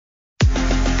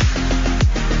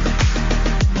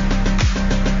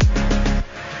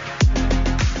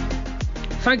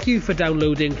Thank you for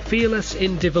downloading Fearless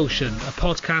in Devotion, a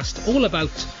podcast all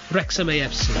about Wrexham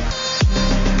AFC.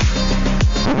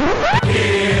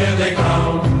 Here they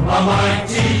come, our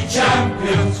mighty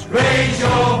champions. Raise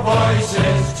your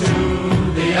voices to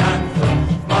the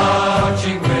anthem,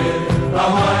 marching with our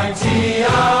mighty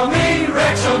army.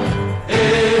 Wrexham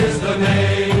is the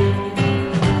name.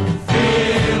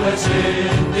 Fearless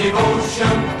in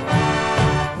devotion,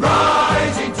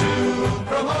 rising to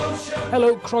promotion.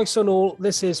 Hello, Croeso and all.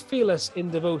 This is Fearless in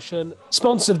Devotion,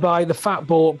 sponsored by the Fat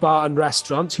Boar Bar and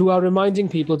Restaurant, who are reminding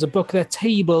people to book their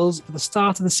tables for the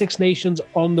start of the Six Nations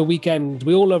on the weekend.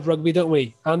 We all love rugby, don't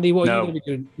we? Andy, what are you going to be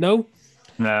doing? No?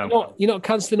 No. You're not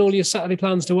cancelling all your Saturday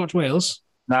plans to watch Wales?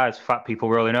 No, it's fat people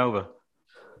rolling over.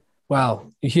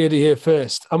 Well, you heard it here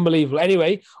first. Unbelievable.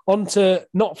 Anyway, on to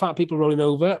not fat people rolling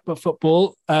over, but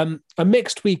football. A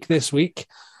mixed week this week.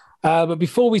 But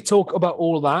before we talk about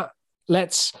all that,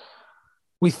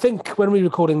 we think when we're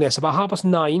recording this, about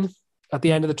 9:30 at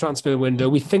the end of the transfer window,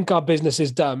 we think our business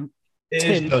is done. It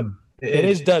is done. It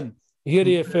is done. You heard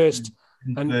it here first.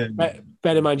 And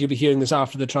bear in mind, you'll be hearing this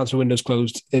after the transfer window's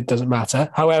closed. It doesn't matter.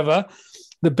 However,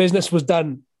 the business was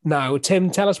done now.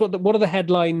 Tim, tell us what are the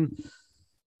headline,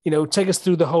 take us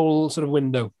through the whole sort of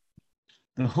window.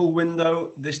 The whole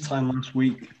window. This time last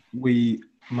week, we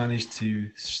managed to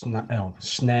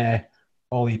snare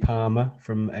Ollie Palmer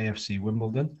from AFC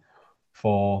Wimbledon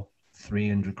for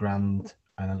 300 grand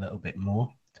and a little bit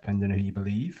more, depending on who you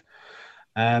believe.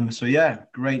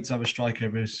 Great to have a striker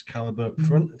of his calibre up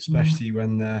front, especially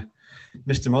when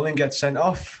Mr. Mullin gets sent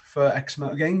off for X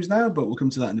amount of games now, but we'll come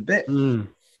to that in a bit. And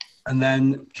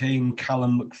then came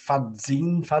Callum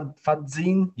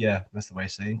McFadzean. Yeah, that's the way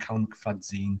of saying Callum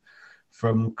McFadzean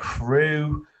from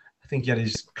Crewe. I think he had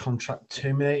his contract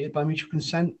terminated by mutual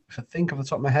consent, if I think off the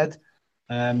top of my head.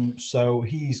 So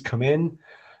he's come in.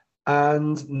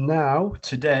 And now,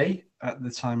 today, at the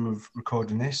time of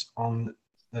recording this, on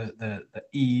the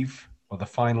eve or the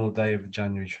final day of the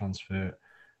January transfer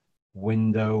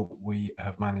window, we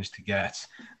have managed to get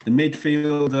the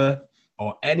midfielder,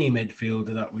 or any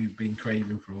midfielder that we've been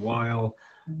craving for a while.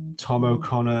 Tom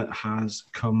O'Connor has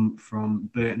come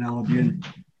from Burton Albion,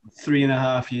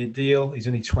 3.5-year deal. He's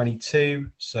only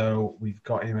 22, so we've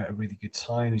got him at a really good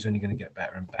time. He's only going to get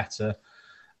better and better.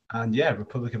 And yeah,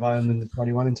 Republic of Ireland and the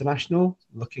 21 international,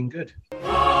 looking good.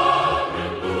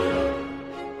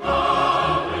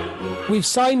 We've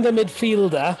signed a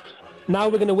midfielder. Now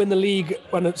we're going to win the league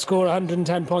when it score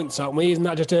 110 points, aren't we? Isn't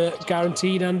that just a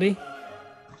guaranteed, Andy?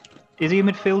 Is he a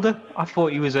midfielder? I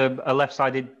thought he was a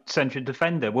left-sided central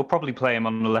defender. We'll probably play him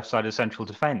on the left side of central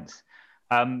defence.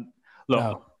 That's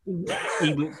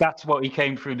what he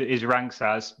came through his ranks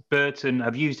as. Burton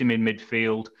have used him in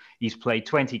midfield. He's played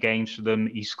 20 games for them.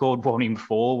 He scored 1 in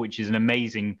 4, which is an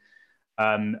amazing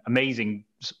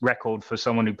record for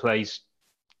someone who plays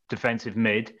defensive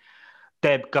mid.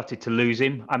 They're gutted to lose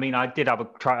him. I mean, I did have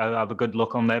a good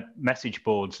look on their message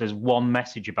boards. There's one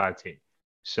message about it.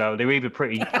 So they're either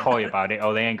pretty coy about it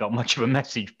or they ain't got much of a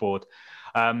message board.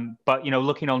 But,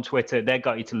 looking on Twitter, they're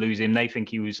gutted to lose him. They think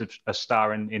he was a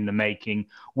star in the making.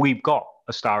 We've got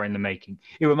a star in the making.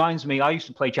 It reminds me, I used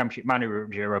to play Championship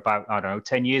Manager about,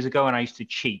 10 years ago, and I used to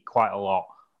cheat quite a lot.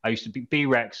 I used to be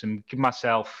Wrexham, give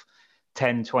myself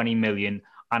 10, 20 million,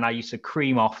 and I used to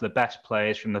cream off the best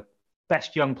players from the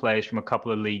best young players from a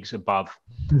couple of leagues above.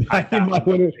 You might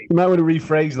want to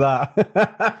rephrase that.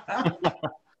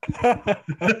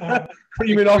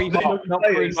 Creaming off, not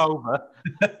cream over.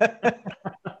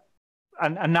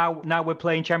 And now we're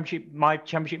playing my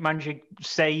Championship Manager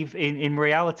save in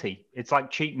reality. It's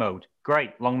like cheat mode.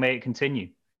 Great, long may it continue.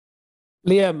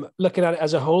 Liam, looking at it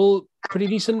as a whole, pretty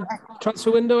decent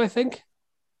transfer window, I think.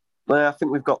 I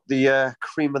think we've got the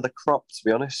cream of the crop, to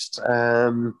be honest.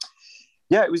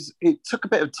 It took a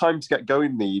bit of time to get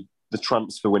going, the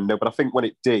transfer window, but I think when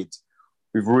it did,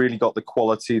 we've really got the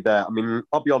quality there. I mean,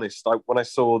 I'll be honest, when I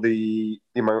saw the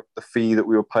amount, the fee that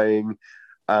we were paying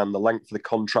and the length of the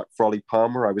contract for Ollie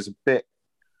Palmer, I was a bit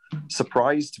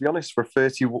surprised, to be honest, for a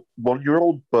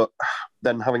 31-year-old. But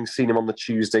then having seen him on the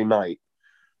Tuesday night,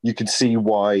 you could see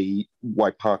why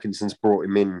Parkinson's brought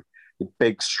him in. A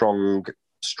big, strong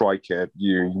striker.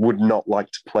 You would not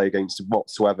like to play against him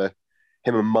whatsoever.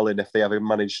 Him and Mullin, if they ever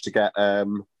managed to get a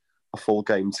full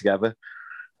game together.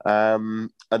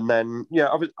 And then,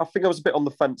 I think I was a bit on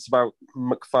the fence about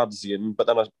McFadzean, but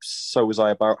then so was I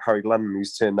about Harry Lennon,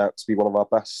 who's turned out to be one of our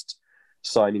best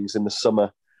signings in the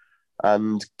summer.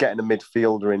 And getting a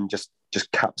midfielder in just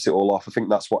caps it all off. I think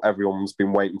that's what everyone's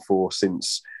been waiting for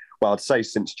since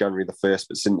January the 1st,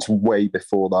 but since way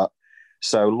before that.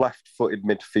 So left-footed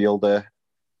midfielder.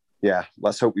 Yeah,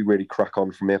 let's hope we really crack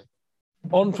on from here.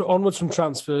 Onwards from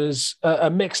transfers, a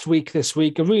mixed week this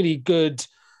week, a really good,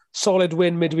 solid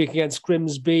win midweek against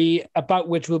Grimsby, about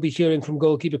which we'll be hearing from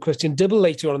goalkeeper Christian Dibble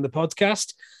later on in the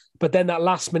podcast. But then that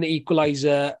last-minute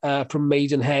equaliser from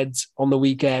Maidenhead on the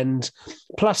weekend,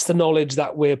 plus the knowledge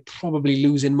that we're probably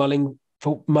losing Mullin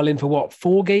for what,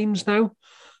 4 games now,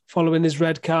 following his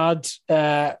red card.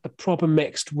 A proper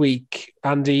mixed week.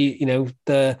 Andy,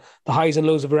 the highs and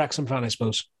lows of a Wrexham fan, I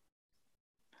suppose.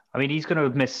 I mean, he's going to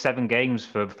have missed 7 games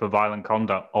for violent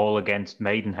conduct, all against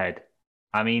Maidenhead.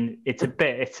 I mean,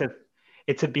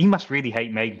 he must really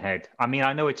hate Maidenhead. I mean,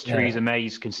 I know it's Theresa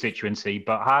May's constituency,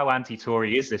 but how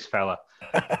anti-Tory is this fella?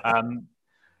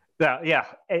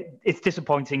 It's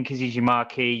disappointing because he's your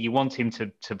marquee. You want him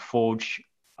to forge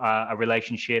a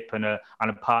relationship and a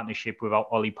partnership with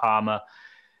Ollie Palmer.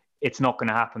 It's not going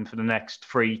to happen for the next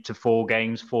 3 to 4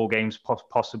 games,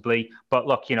 possibly. But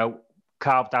look,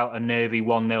 carved out a nervy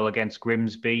 1-0 against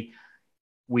Grimsby.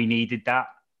 We needed that.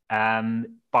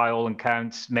 By all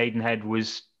accounts, Maidenhead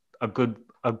was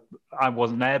I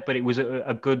wasn't there, but it was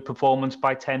a good performance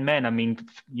by 10 men. I mean,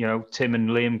 Tim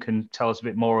and Liam can tell us a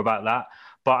bit more about that.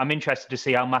 But I'm interested to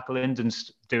see how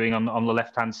McAlinden's doing on the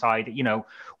left-hand side.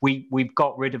 We've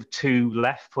got rid of 2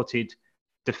 left-footed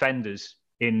defenders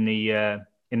in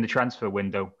the transfer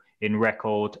window, in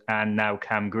Record and now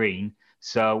Cam Green.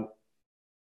 So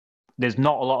there's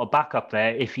not a lot of backup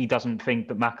there if he doesn't think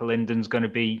that McAlinden's going to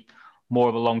be more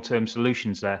of a long-term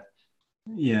solutions there.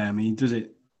 Yeah, I mean, he does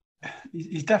it.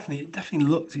 He's definitely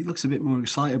looks a bit more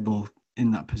excitable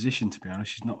in that position, to be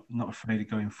honest. He's not afraid of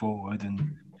going forward,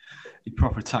 and he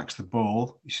proper attacks the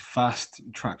ball. He's fast,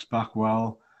 he tracks back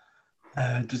well.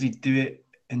 Does he do it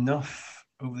enough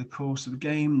over the course of the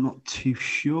game? Not too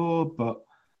sure, but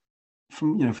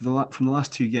from the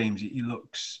last 2 games, he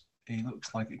looks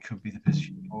like it could be the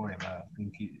position for him. I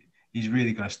think he's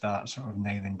really got to start sort of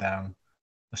nailing down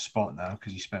the spot now,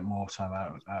 because he spent more time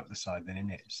out the side than in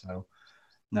it. So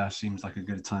now seems like a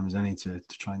good time as any to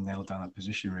try and nail down that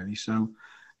position, really. So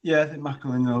yeah, I think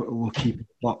McAlinden will keep it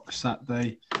blocked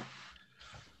Saturday.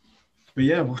 But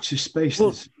yeah, watch his space.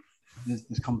 Well,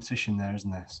 there's competition there, isn't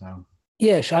there? So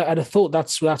yeah, I'd have thought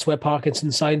that's where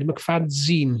Parkinson signed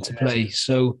McFadzean to play.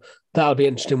 So that'll be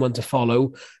an interesting one to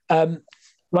follow.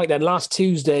 Right then, last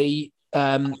Tuesday,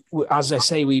 as I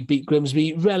say, we beat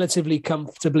Grimsby relatively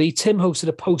comfortably. Tim hosted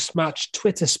a post-match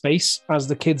Twitter space, as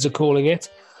the kids are calling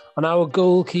it, and our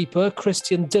goalkeeper,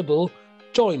 Christian Dibble,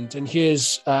 joined. And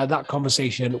here's that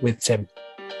conversation with Tim.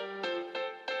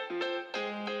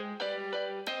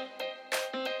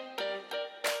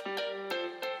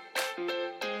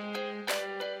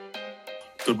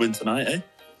 Good win tonight, eh?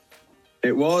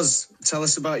 It was. Tell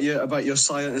us about your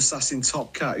silent assassin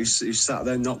Top Cat who sat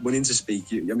there not wanting to speak.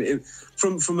 I mean,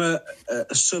 from a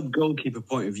sub goalkeeper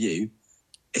point of view,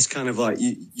 it's kind of like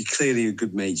you're clearly a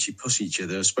good mates. You push each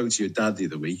other. I spoke to your dad the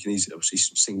other week, and he's obviously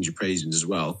sings your praises as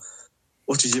well.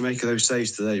 What did you make of those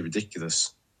saves today?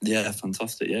 Ridiculous. Yeah,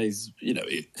 fantastic. Yeah, he's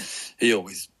he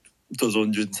always does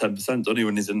 110%, doesn't he?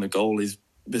 When he's in the goal, he's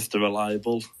Mr.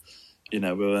 Reliable.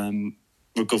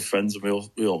 We're good friends, and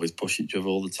we always push each other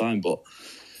all the time. But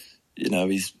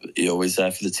he's always there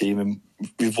for the team, and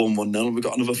we've won 1-0, and we've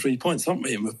got another 3 points, haven't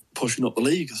we? And we're pushing up the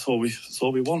league. That's all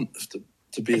we want,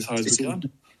 to be as high as we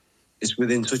can. It's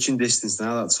within touching distance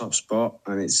now, that top spot,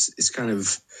 and it's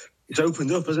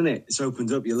opened up, hasn't it? It's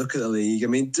opened up. You look at the league. I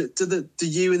mean, do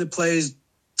you and the players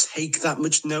take that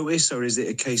much notice, or is it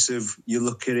a case of you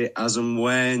look at it as and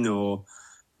when? Or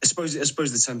I suppose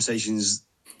the temptation's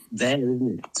there,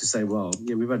 isn't it, to say, well,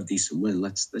 yeah, we've had a decent win.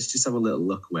 Let's just have a little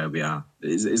look where we are.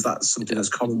 Is that something that's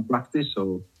common practice,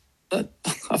 or? I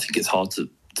think it's hard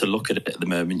to look at it at the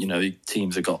moment.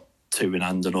 Teams have got 2 in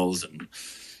hand and all, and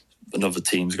another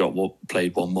team's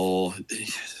played 1 more.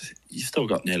 You've still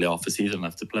got nearly half a season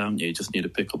left to play, haven't you? You just need to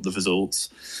pick up the results.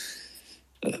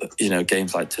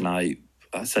 Games like tonight,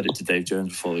 I said it to Dave Jones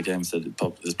before the game, I said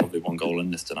there's probably 1 goal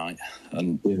in this tonight.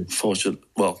 And fortunately,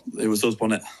 it was us,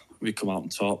 wasn't it? We come out on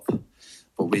top,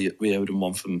 but we owed them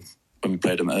 1 from when we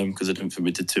played them at home, because I didn't think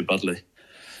we did too badly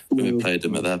when we played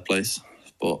them at their place.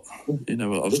 But,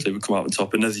 obviously we come out on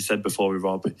top. And as he said before with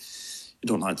Rob, he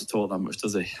don't like to talk that much,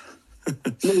 does he?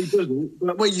 No, he doesn't.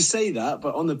 Well, you say that,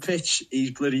 but on the pitch, he's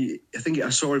bloody... I think I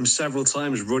saw him several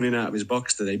times running out of his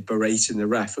box today, berating the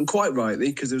ref. And quite rightly,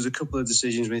 because there was a couple of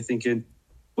decisions where you're thinking,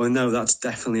 well, no, that's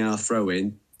definitely our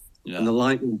throw-in. Yeah.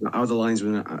 And how the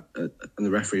linesman and the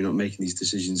referee are not making these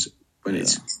decisions when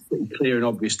it's clear and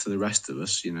obvious to the rest of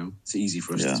us. It's easy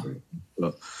for us to do.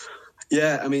 But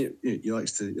yeah, I mean, he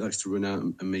likes to run out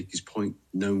and make his point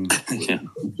known,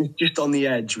 just on the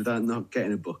edge without not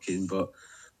getting a booking. But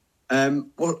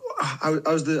I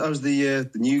was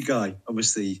the new guy.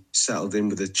 Obviously settled in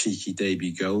with a cheeky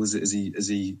debut goal.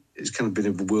 It's kind of been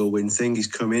a whirlwind thing. He's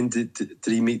come in. Did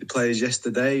he meet the players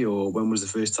yesterday, or when was the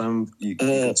first time you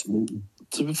got to meet them?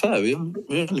 To be fair, we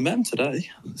only met him today.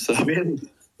 So Really?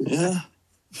 yeah,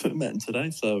 we met him today.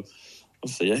 So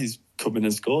obviously, yeah, he's come in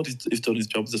and scored. He's done his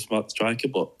job as a smart striker,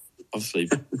 but obviously,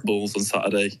 Bulls on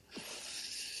Saturday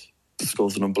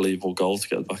scores an unbelievable goal to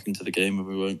get back into the game, and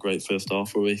we weren't great first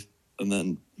half, were we? And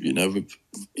then, you're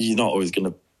not always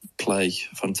going to play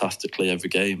fantastically every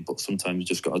game, but sometimes you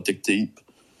just got to dig deep.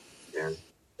 Yeah.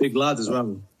 Big lad as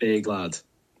well. Big lad.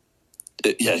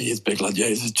 Yeah, he is a big lad. Yeah,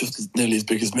 he's just nearly as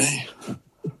big as me.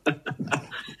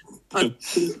 In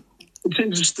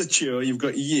terms of stature, you've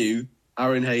got you,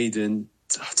 Aaron Hayden.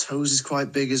 Toes is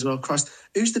quite big as well. Christ,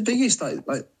 who's the biggest? Like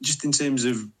just in terms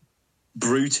of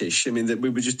brutish. I mean, that we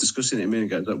were just discussing it a minute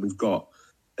ago. That we've got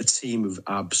a team of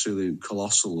absolute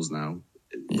colossals now.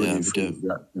 Yeah, we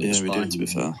do. Yeah, we do. To be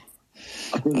fair,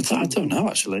 I don't know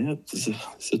actually.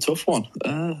 It's a tough one.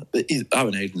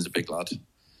 Aaron Hayden's a big lad,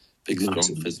 big,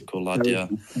 strong, physical lad. Yeah,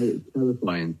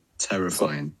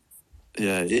 terrifying.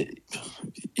 Yeah,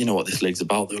 you know what this league's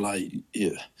about. They're like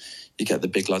you get the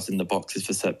big lads in the boxes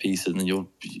for set pieces, and you're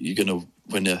going to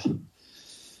win a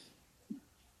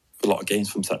lot of games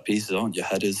from set pieces, aren't you?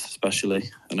 Headers, especially.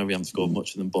 I know we haven't scored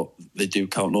much of them, but they do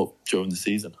count up during the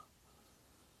season.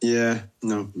 Yeah,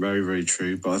 no, very, very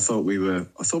true. But I thought we were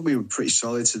pretty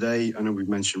solid today. I know we've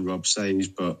mentioned Rob Sayes,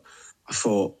 but I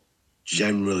thought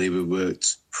generally we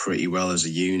worked pretty well as a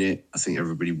unit. I think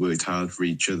everybody worked hard for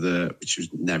each other, which was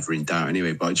never in doubt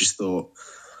anyway. But I just thought,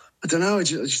 I don't know, I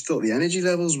just thought the energy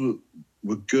levels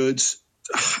were good.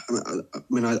 I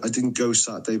mean, I didn't go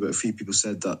Saturday, but a few people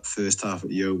said that first half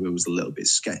at Yeovil was a little bit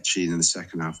sketchy and then the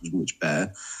second half was much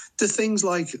better. Do things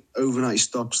like overnight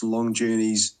stops, long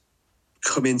journeys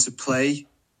come into play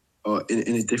or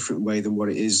in a different way than what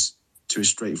it is to a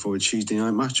straightforward Tuesday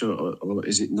night match, or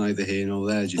is it neither here nor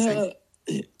there, do you think?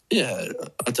 Yeah,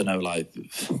 I don't know, like,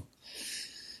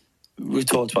 we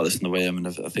talked about this in the way, I mean,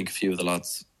 I think a few of the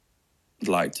lads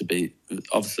like to be,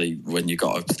 obviously when you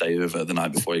got to stay over the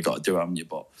night before, you got to do it, haven't you?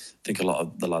 But I think a lot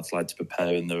of the lads like to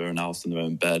prepare in their own house, in their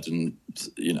own bed, and,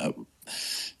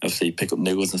 obviously pick up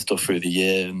news and stuff through the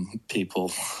year, and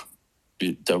people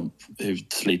who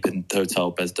sleep in hotel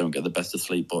beds don't get the best of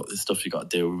sleep, but it's stuff you got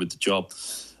to deal with the job.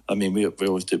 I mean, we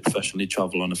always do professionally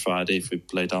travel on a Friday if we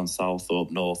play down south or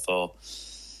up north,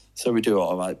 so we do it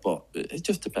all right, but it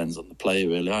just depends on the player,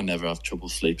 really. I never have trouble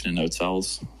sleeping in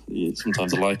hotels.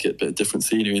 Sometimes I like it, a bit of different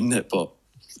scenery, isn't it? But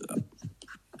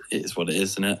it is what it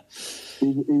is, isn't it?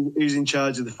 Who's in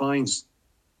charge of the fines?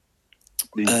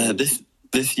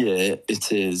 This year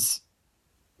it is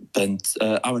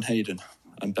Aaron Hayden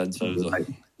and Ben Tozer. Right.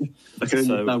 I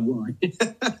can understand why.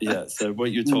 Yeah, so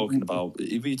what you're talking about, were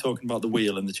you talking about the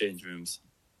wheel in the change rooms?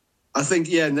 I think,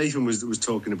 yeah, Nathan was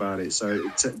talking about it.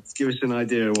 So give us an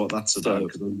idea of what that's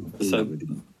about. We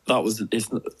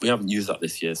haven't used that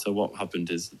this year. So what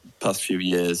happened is, the past few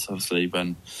years, obviously,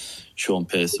 when Sean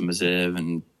Pearson was here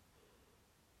and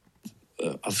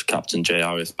as captain Jay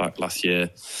Harris back last year.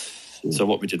 So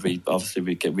what we did,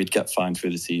 we'd get fined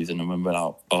through the season, and when we went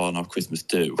out on our Christmas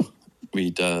do,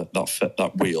 we'd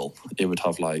that wheel, it would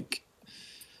have like,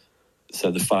 so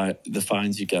the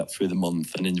fines you get through the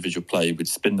month, an individual player would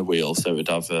spin the wheel, so it would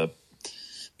have a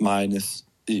minus.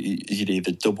 You'd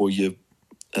either double your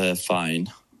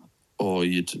fine, or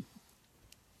you'd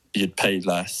pay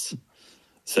less.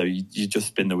 So you just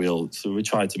spin the wheel. So we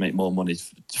tried to make more money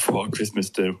for our Christmas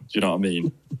do. Do you know what I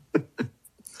mean?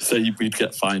 So we'd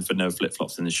get fined for no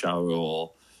flip-flops in the shower,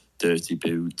 or dirty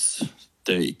boots,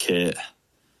 dirty kit,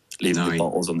 leaving the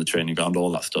bottles on the training ground,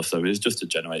 all that stuff. So it was just to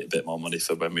generate a bit more money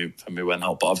for when we went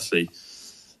out. But obviously,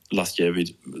 last year,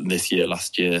 we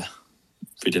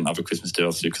didn't have a Christmas do,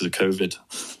 obviously, because of COVID.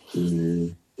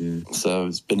 Yeah. So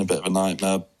it's been a bit of a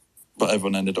nightmare. But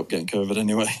everyone ended up getting COVID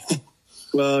anyway.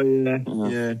 Well,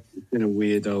 yeah. It's been a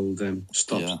weird old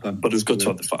stop. Yeah. But it was good to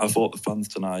have I thought the fans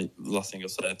tonight, the last thing I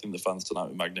said, I think the fans tonight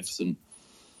were magnificent.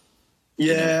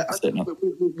 Yeah,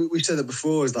 we said that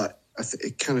before, is that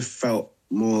it kind of felt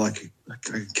more like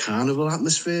a carnival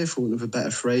atmosphere, for want of a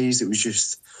better phrase. It was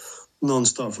just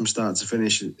non-stop from start to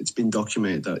finish. It's been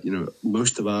documented that,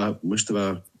 most of our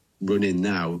run in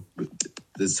now,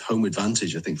 there's home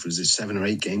advantage. I think for 7 or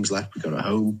 8 games left we got at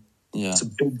home. Yeah, it's a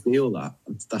big deal that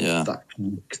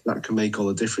can make all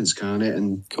the difference, can't it?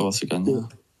 And of course it can. Yeah.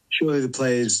 Surely the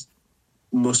players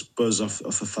must buzz off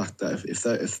the fact that if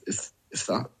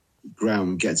that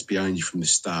ground gets behind you from the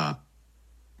start,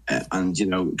 and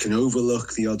can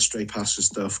overlook the odd stray pass and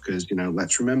stuff, because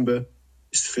let's remember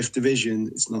It's the 5th division.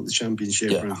 It's not the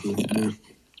championship or anything like that.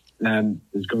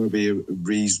 There's got to be a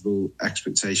reasonable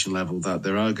expectation level that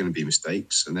there are going to be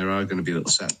mistakes and there are going to be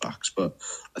little setbacks. But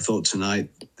I thought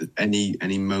tonight that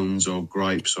any moans or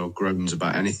gripes or groans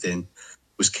about anything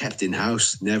was kept in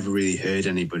house. Never really heard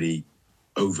anybody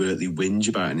overtly whinge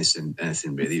about anything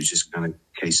really. It was just kind of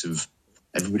a case of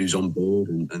everybody was on board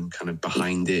and kind of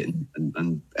behind it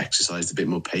and exercised a bit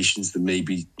more patience than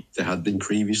maybe there had been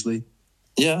previously.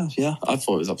 Yeah, I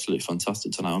thought it was absolutely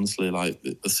fantastic tonight. Honestly, like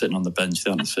sitting on the bench,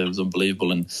 the atmosphere was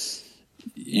unbelievable, and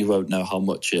you won't know how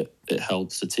much it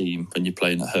helps the team when you're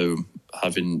playing at home,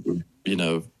 having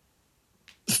the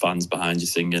fans behind you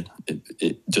singing.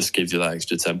 It just gives you that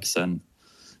extra 10%.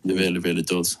 It really, really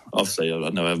does. Obviously, I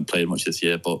know I haven't played much this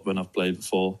year, but when I've played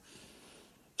before,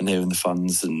 and hearing the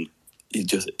fans, and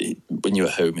when you're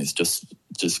at home, it just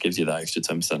gives you that extra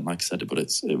 10%, like I said. But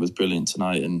it was brilliant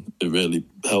tonight, and it really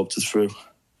helped us through.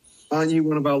 Aren't you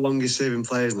one of our longest serving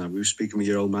players now? We were speaking with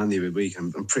your old man the other week.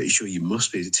 I'm pretty sure you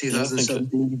must be. Is it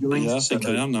 2017 you joined? Yeah, I think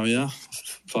I am now, yeah.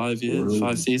 5 years,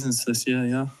 5 seasons this year,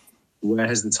 yeah. Where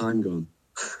has the time gone?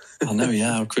 I know,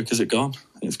 yeah. How quick has it gone?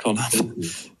 It's gone.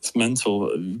 It's mental.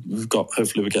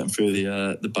 Hopefully we're getting through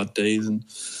the bad days,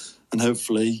 and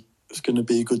hopefully it's going to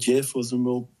be a good year for us, and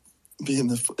we'll be in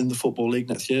the Football League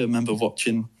next year. I remember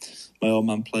watching my old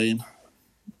man playing.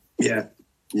 Yeah.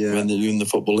 When they were in the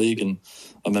Football League, and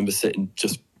I remember sitting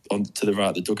just on to the right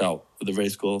of the dugout of the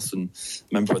racecourse, and I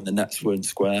remember when the nets weren't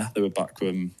square, they were back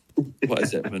when what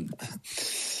is it? When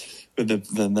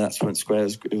the nets weren't square,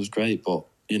 it was great. But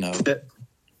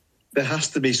there has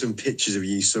to be some pictures of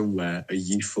you somewhere, a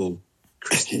youthful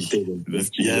Christian Dillon.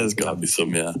 There's got to be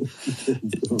some, yeah.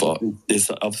 But it's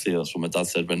obviously that's what my dad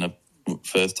said when I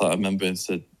first time. I remember he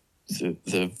said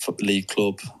the league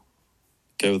club,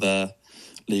 go there.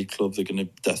 League club, they're going to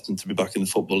destined to be back in the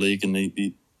Football League, and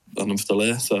I'm still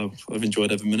here, so I've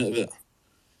enjoyed every minute of it.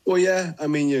 Well, yeah, I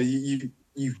mean, you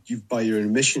by your own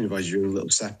admission, you've had your own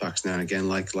little setbacks now and again,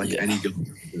 like any goal.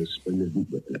 When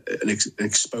there's an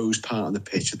exposed part on the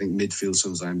pitch, I think midfield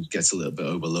sometimes gets a little bit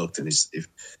overlooked, and if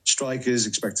strikers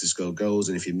expect to score goals,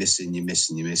 and if you're missing,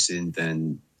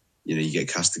 then you get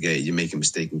castigated. You make a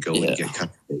mistake in goal, and you get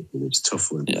castigated. It's a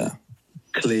tough one. Yeah,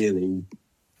 clearly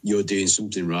you're doing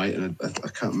something right, and I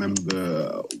can't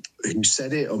remember who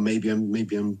said it, or maybe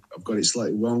I've got it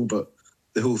slightly wrong, but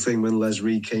the whole thing when Les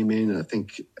Reed came in, I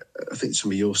think some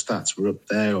of your stats were up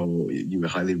there, or you were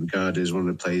highly regarded as one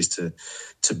of the players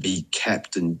to be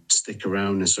kept and stick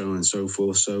around and so on and so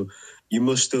forth. So you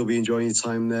must still be enjoying your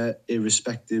time there,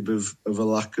 irrespective of a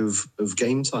lack of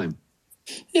game time.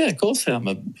 Yeah, of course I am.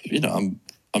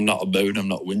 I'm not a moan, I'm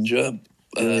not a whinger.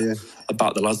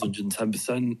 About the last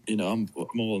 110%, I'm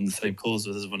all on the same cause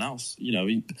as everyone else.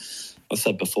 I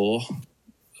said before,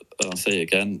 I'll say it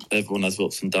again, everyone has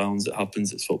ups and downs. It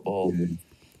happens, it's football.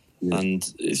 Yeah.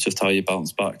 And it's just how you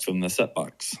bounce back from the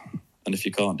setbacks. And if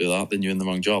you can't do that, then you're in the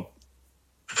wrong job.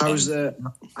 How's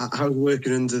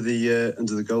working under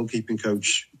the goalkeeping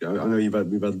coach? I know we've had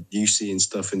UC and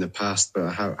stuff in the past,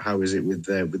 but how is it with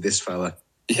this fella?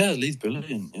 Yeah, Lee's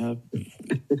brilliant. Yeah,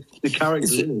 the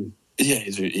character. Yeah,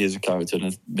 he is a character, and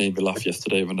it made me laugh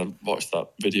yesterday when I watched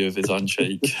that video of his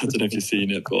handshake. I don't know if you've seen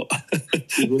it, but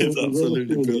it's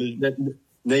absolutely brilliant.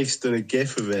 Nate's done a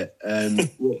gif of it.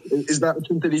 Is that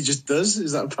something he just does?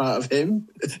 Is that part of him?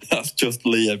 That's just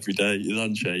Lee every day. His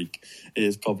handshake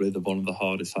is probably one of the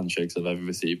hardest handshakes I've ever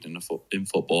received in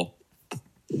football.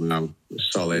 Wow,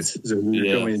 solid. So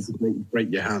you're going in to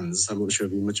break your hands. I'm not sure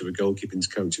if he's much of a goalkeeping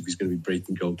coach if he's going to be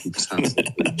breaking goalkeepers' hands.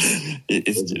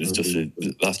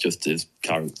 That's just his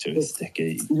characteristic.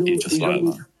 He's just like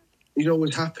that. He's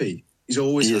always happy. He's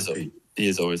always happy. He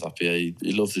is always happy.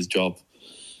 He loves his job.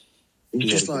 He's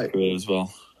just like career as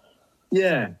well.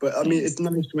 Yeah, but I mean, it's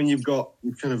nice when you've got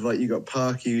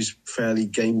Parky, who's fairly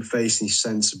game faced and he's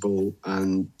sensible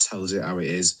and tells it how it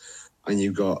is, and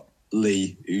you've got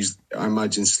Lee, who's I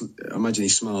imagine he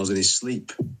smiles in his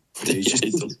sleep. He's just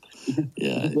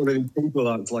one of these people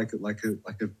that's like a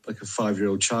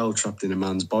 5-year-old child trapped in a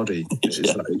man's body. Is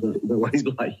that what he's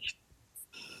like?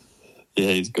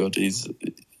 Yeah, he's good. He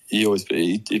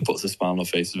puts a smile on our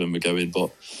faces when we go in.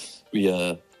 But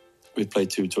we play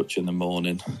 2-touch in the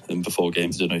morning and before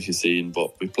games. I don't know if you've seen,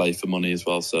 but we play for money as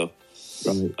well. So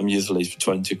I'm usually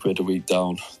 20 quid a week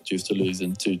down due to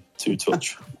losing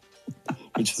 2-touch.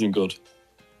 Which isn't good.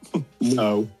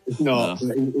 No, it's not.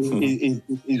 No.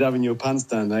 He's having your pants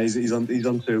down now. He's on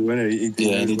to a winner. He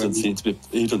doesn't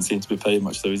seem to be paying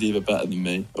much. So he's either better than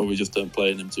me, or we just don't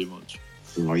play in him too much.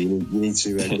 Oh, you need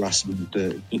to grasp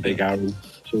the big arrow.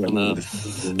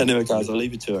 Anyway, guys, I'll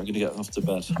leave you to it. I'm going to get off to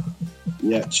bed.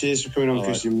 Yeah, cheers for coming on, All right.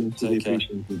 Christian. Really Take care.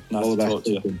 appreciate it. Nice All to the talk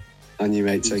to you. best. And you,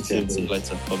 mate. Take care. See you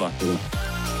later. Bye-bye.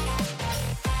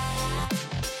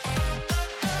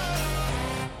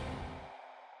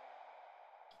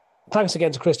 Thanks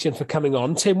again to Christian for coming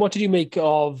on. Tim, what did you make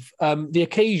of the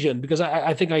occasion? Because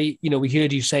I think we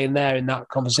heard you saying there in that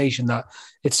conversation that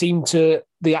it seemed to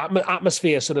the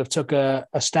atmosphere sort of took a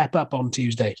step up on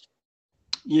Tuesday.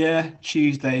 Yeah,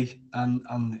 Tuesday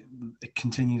and it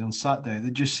continued on Saturday.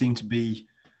 There just seemed to be,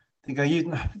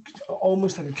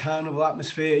 almost like a carnival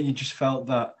atmosphere. You just felt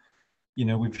that,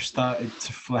 we've started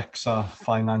to flex our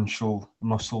financial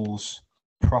muscles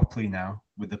properly now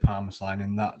with the Palmer sign,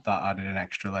 and that added an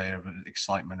extra layer of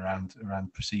excitement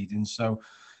around proceedings. So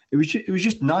it was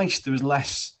just nice. There was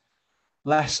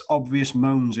less obvious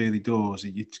moans early doors.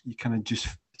 You kind of just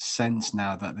sense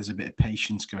now that there's a bit of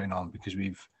patience going on because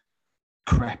we've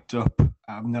crept up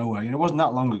out of nowhere. It wasn't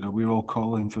that long ago we were all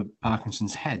calling for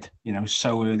Parkinson's head,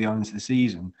 so early on into the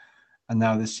season, and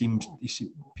now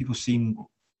people seem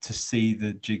to see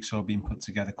the jigsaw being put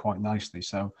together quite nicely.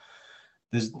 So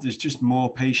there's just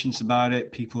more patience about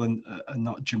it. People are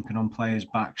not jumping on players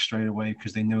back straight away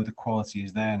because they know the quality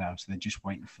is there now, so they're just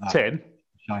waiting for that. Tim,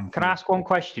 can I ask one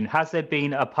question? Has there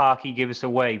been a Parky give us a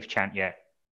wave chant yet?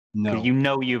 No.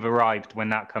 Because you've arrived when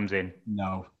that comes in.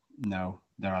 No,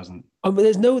 there hasn't. But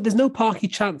there's no Parky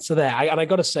chants there. And I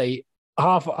got to say,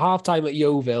 half time at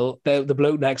Yeovil, the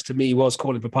bloke next to me was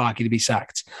calling for Parky to be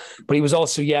sacked, but he was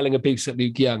also yelling abuse at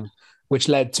Luke Young, which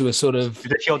led to a sort of.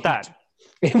 Is it your dad?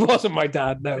 It wasn't my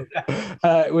dad, no.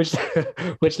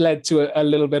 Which led to a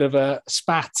little bit of a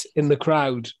spat in the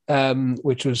crowd,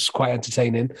 which was quite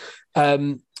entertaining.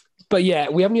 But yeah,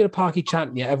 we haven't had a Parky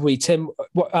chant yet, have we? Tim,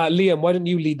 Liam, why don't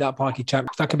you lead that Parky chant?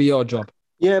 That could be your job.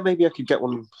 Yeah, maybe I could get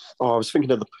one. Oh, I was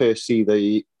thinking of the Percy,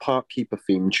 the Park Keeper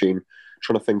theme tune,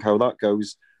 trying to think how that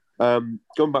goes.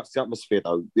 Going back to the atmosphere,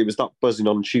 though, it was that buzzing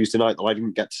on Tuesday night that I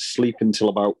didn't get to sleep until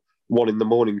about 1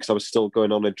 a.m. because I was still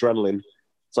going on adrenaline.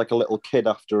 It's like a little kid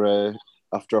after a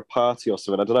party or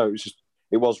something. I don't know.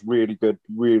 It was really good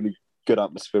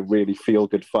atmosphere, really feel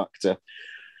good factor.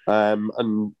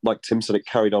 And like Tim said, it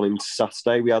carried on into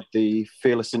Saturday. We had the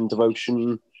Fearless in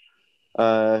Devotion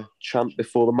chant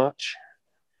before the match.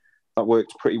 That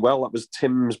worked pretty well. That was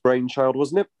Tim's brainchild,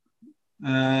 wasn't it?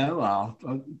 Yeah.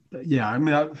 I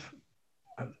mean, I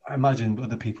imagine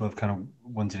other people have kind of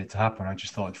wanted it to happen. I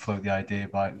just thought I'd float the idea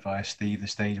via Steve, the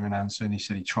stadium announcer, and he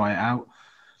said he'd try it out.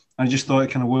 I just thought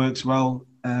it kind of works well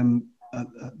at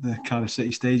the Cardiff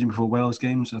City Stadium before Wales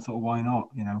games. I thought, why not?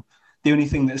 The only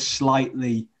thing that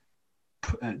slightly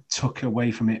took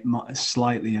away from it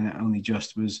slightly, and it only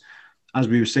just was, as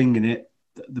we were singing it,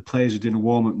 the players were doing a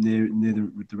warm-up near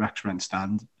the Rexrent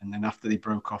stand, and then after they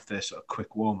broke off their sort of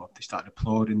quick warm-up, they started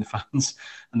applauding the fans,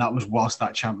 and that was whilst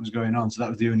that chant was going on. So that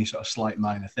was the only sort of slight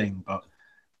minor thing, but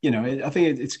I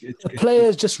think it's the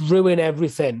players just ruin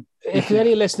everything. If you're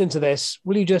only listening to this,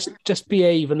 will you just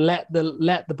behave and let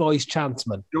the boys chant,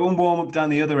 man? Go and warm up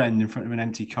down the other end in front of an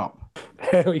empty cop.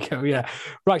 There we go. Yeah.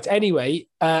 Right. Anyway,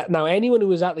 now anyone who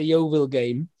was at the Yeovil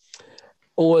game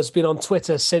or has been on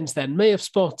Twitter since then may have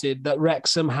spotted that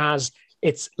Wrexham has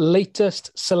its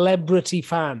latest celebrity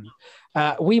fan.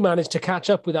 We managed to catch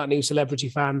up with that new celebrity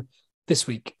fan this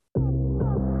week.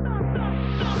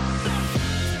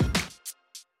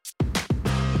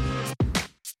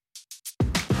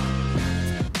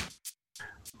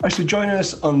 So joining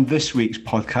us on this week's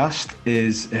podcast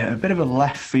is a bit of a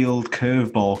left field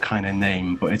curveball kind of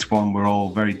name, but it's one we're all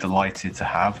very delighted to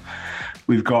have.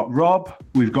 We've got Rob,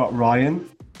 we've got Ryan,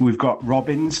 we've got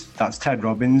Robbins, that's Ted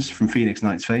Robbins from Phoenix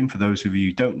Knights fame, for those of you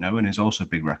who don't know, and is also a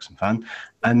big Wrexham fan.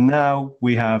 And now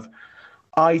we have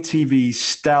ITV's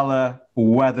stellar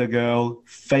weather girl,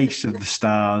 face of the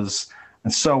stars,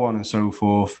 and so on and so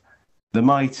forth, the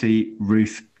mighty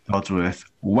Ruth Dodsworth.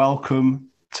 Welcome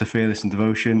to Fearless in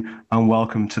Devotion, and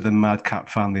welcome to the madcap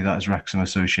family that is Wrexham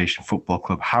Association Football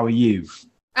Club. How are you?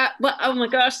 Well, oh my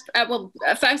gosh.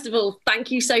 First of all,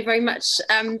 thank you so very much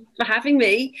for having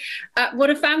me. What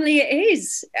a family it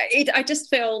is. I just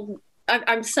feel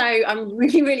I'm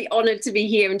really, really honoured to be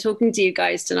here and talking to you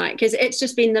guys tonight, because it's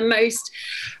just been the most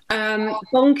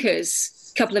bonkers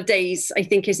couple of days, I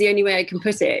think, is the only way I can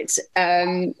put it.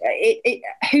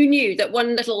 Who knew that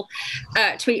one little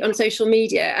tweet on social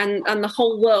media and the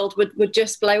whole world would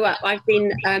just blow up? I've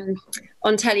been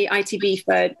on telly ITV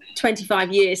for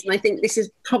 25 years, and I think this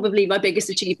is probably my biggest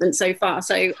achievement so far.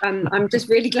 So I'm just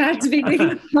really glad to be with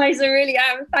you guys. I really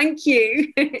am. Thank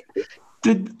you.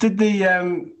 Did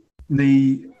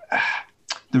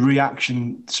the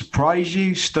reaction surprise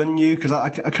you, stun you? Because I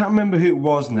can't remember who it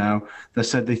was now that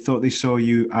said they thought they saw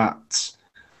you at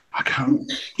I can't.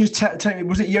 Just tell me,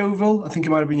 was it Yeovil? I think it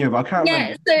might have been Yeovil. I can't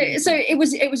remember. So it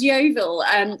was Yeovil.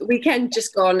 Weekend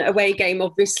just gone, away game,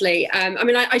 obviously. I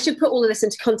mean, I should put all of this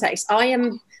into context. I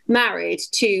am married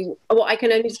to what I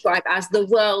can only describe as the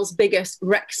world's biggest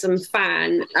Wrexham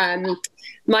fan.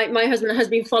 My husband has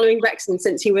been following Wrexham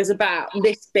since he was about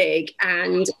this big,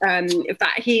 and in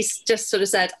fact, he's just sort of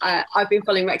said, "I've been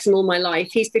following Wrexham all my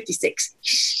life." He's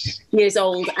 56 years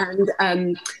old,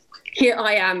 and here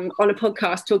I am on a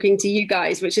podcast talking to you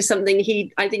guys, which is something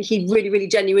I think he really, really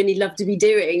genuinely loved to be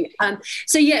doing.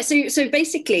 So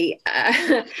basically,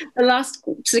 the last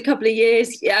sort of couple of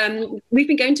years, we've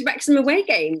been going to Wrexham away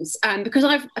games because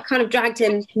I kind of dragged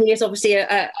him. He is obviously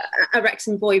a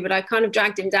Wrexham boy, but I kind of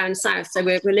dragged him down south. So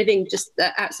we're living just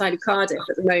outside of Cardiff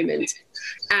at the moment.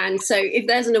 And so if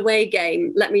there's an away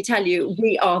game, let me tell you,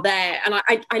 we are there. And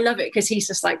I love it because he's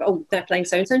just like, oh, they're playing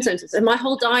so-and-so and so-and-so. So my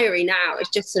whole diary now is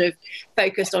just sort of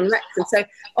focused on Wrexham. So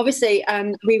obviously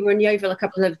we were in Yeovil a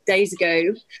couple of days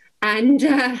ago. And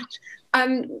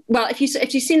well, if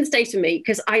you've seen the state of me,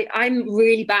 because I'm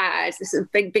really bad, this is a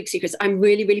big secret, I'm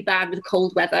really, really bad with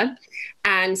cold weather.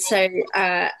 And so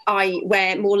I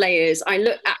wear more layers. I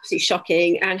look absolutely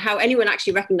shocking. And how anyone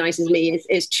actually recognises me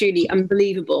is truly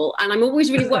unbelievable. And I'm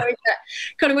always really worried that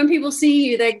kind of when people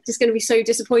see you, they're just going to be so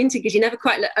disappointed because you never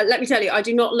quite let me tell you, I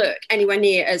do not look anywhere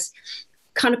near as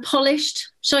kind of polished,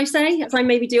 shall I say, as I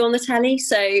maybe do on the telly.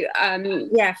 So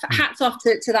hats off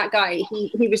to that guy.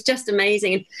 He was just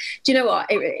amazing. And do you know what?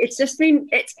 It's just been,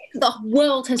 the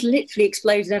world has literally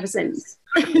exploded ever since.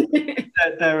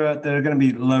 There are going to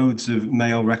be loads of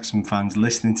male Wrexham fans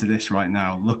listening to this right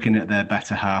now, looking at their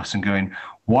better halves and going,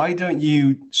 why don't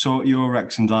you sort your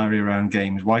Wrexham diary around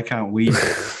games? Why can't we?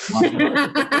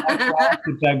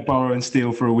 Beg, borrow and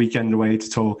steal for a weekend away to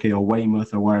Torquay or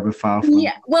Weymouth or wherever far from.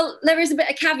 Yeah, well, there is a bit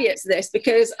of caveat to this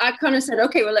because I've kind of said,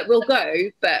 okay, well, we'll go,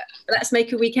 but let's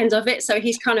make a weekend of it. So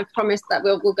he's kind of promised that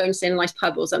we'll go and sit in a nice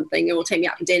pub or something, and we'll take me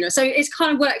out for dinner. So it's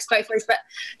kind of works both ways. But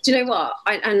do you know what?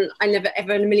 I never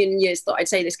ever in a million years thought I'd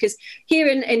say this because here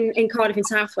in Cardiff in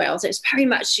South Wales, it's very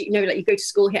much, like you go to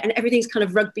school here and everything's kind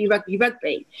of rugby.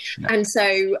 Yeah. And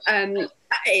so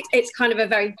it's kind of a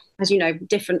very, as you know,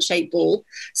 different shaped ball.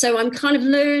 So I'm kind of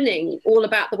learning all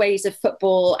about the ways of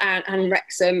football and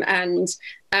Wrexham, and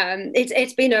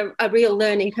it's been a real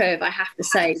learning curve, I have to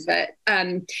say. But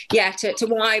to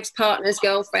wives, partners,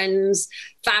 girlfriends,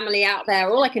 family out there,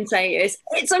 all I can say is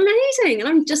it's amazing, and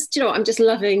I'm just, I'm just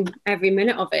loving every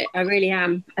minute of it. I really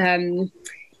am.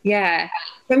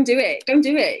 Go and do it.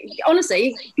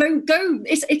 Honestly, go.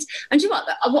 It's and do you know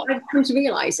what I've come to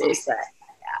realise is that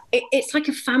it's like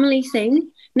a family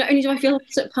thing. Not only do I feel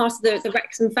sort of part of the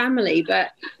Wrexham family,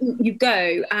 but you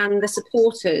go and the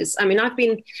supporters. I mean, I've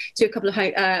been to a couple of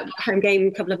home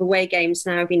games, a couple of away games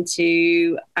now. I've been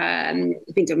to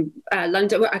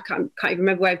London. I can't even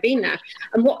remember where I've been now.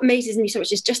 And what amazes me so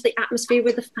much is just the atmosphere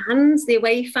with the fans, the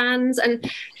away fans, and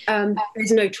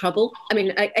there's no trouble. I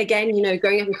mean, again,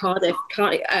 growing up in Cardiff,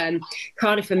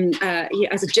 and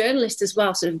as a journalist as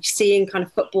well, sort of seeing kind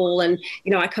of football, and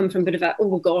I come from a bit of a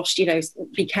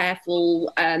be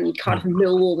careful. Cardiff and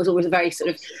Millwall was always a very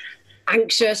sort of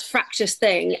anxious, fractious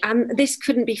thing, and this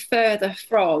couldn't be further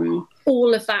from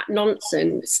all of that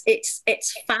nonsense. It's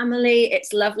family,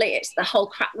 it's lovely, it's the whole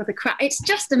crap with the crap. It's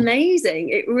just amazing.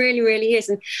 It really, really is.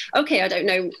 And okay, I don't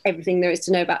know everything there is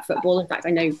to know about football. In fact,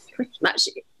 I know pretty much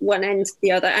one end to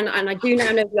the other, and I do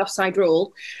now know the offside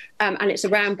rule, and it's a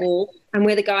round ball, and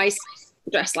we're the guys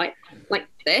dressed like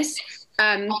this.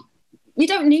 You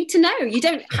don't need to know. You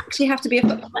don't actually have to be a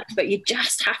football expert. You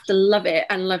just have to love it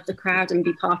and love the crowd and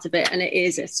be part of it. And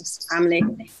it's just family.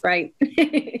 Great.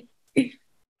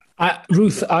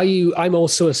 Ruth, I'm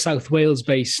also a South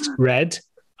Wales-based Red.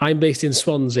 I'm based in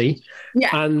Swansea. Yeah.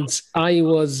 And I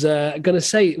was going to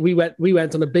say, we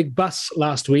went on a big bus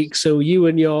last week, so you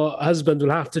and your husband will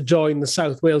have to join the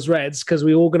South Wales Reds because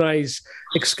we organise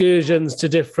excursions to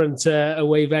different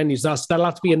away venues. That'll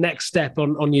have to be a next step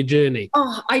on your journey.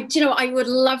 Oh, I would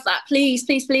love that. Please,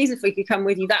 if we could come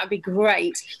with you, that would be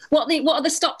great. What are the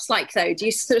stops like, though? Do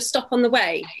you sort of stop on the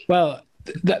way? Well,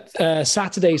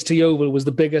 Saturdays to Yeovil was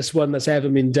the biggest one that's ever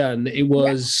been done. It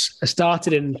was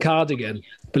started in Cardigan,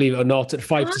 believe it or not, at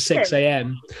 5 to 6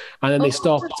 a.m. And then they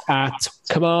stopped at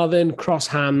Carmarthen, Cross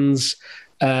Hands,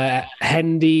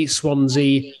 Hendy,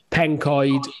 Swansea,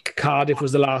 Pencoed. Cardiff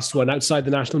was the last one. Outside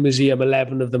the National Museum,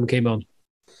 11 of them came on.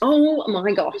 Oh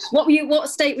my gosh. What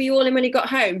state were you all in when you got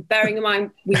home? Bearing in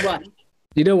mind we won.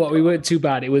 You know what? We weren't too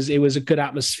bad. It was a good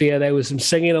atmosphere. There was some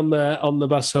singing on the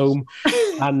bus home,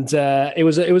 and it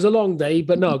was a long day,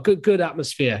 but no, good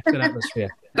atmosphere. Good atmosphere.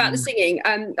 About the singing,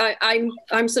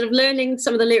 I'm sort of learning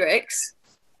some of the lyrics,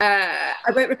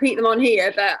 I won't repeat them on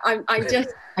here, but I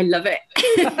love it.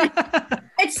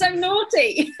 It's so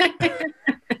naughty.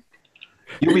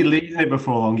 You'll be leading it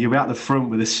before long. You'll be at the front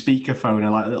with a speakerphone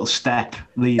and like a little step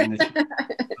leading it.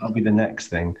 That'll be the next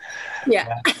thing.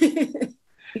 Yeah.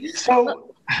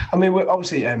 So, I mean, we're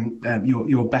obviously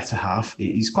your better half.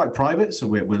 He's quite private, so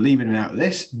we're leaving him out of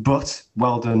this. But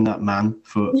well done, that man,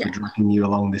 for dragging you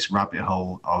along this rabbit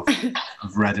hole of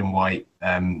red and white,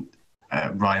 Ryan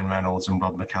Reynolds and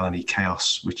Rob McElhenney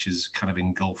chaos, which has kind of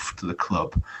engulfed the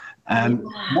club.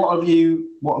 What have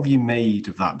you made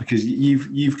of that? Because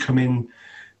you've come in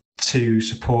to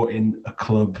supporting a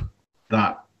club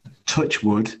that, touch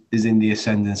wood, is in the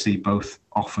ascendancy both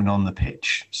off and on the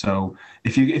pitch. So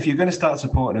if you're going to start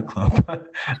supporting a club,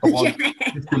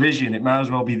 this division, it might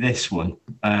as well be this one.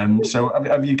 So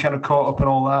have you kind of caught up on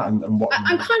all that and what?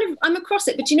 I'm across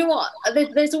it, but you know what?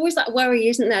 There's always that worry,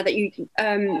 isn't there, that you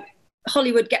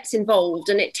Hollywood gets involved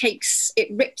and it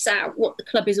rips out what the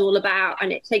club is all about,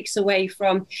 and it takes away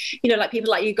from, like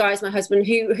people like you guys, my husband,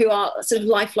 who are sort of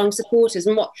lifelong supporters.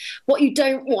 And what you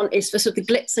don't want is for sort of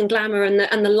the glitz and glamour and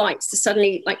the lights to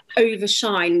suddenly like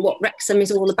overshine what Wrexham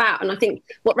is all about. And I think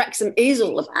what Wrexham is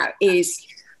all about is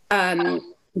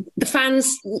the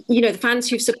fans, the fans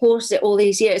who've supported it all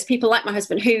these years, people like my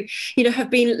husband who, have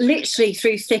been literally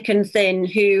through thick and thin,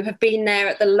 who have been there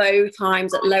at the low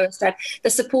times, at lowest ebb, the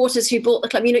supporters who bought the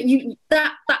club,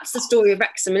 that's the story of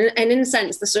Wrexham. And in a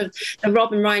sense, the sort of the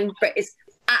Rob and Ryan bit is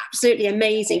absolutely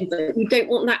amazing, but you don't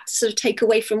want that to sort of take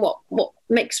away from what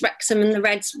makes Wrexham and the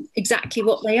Reds exactly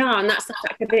what they are. And that's the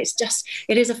fact that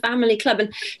it is a family club.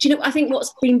 And I think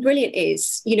what's been brilliant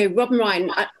is, Rob and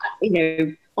Ryan,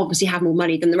 obviously have more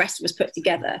money than the rest of us put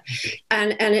together,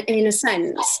 and in a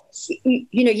sense,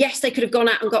 yes, they could have gone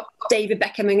out and got David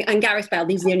Beckham and Gareth Bale.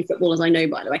 These are the only footballers I know,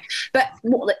 by the way, but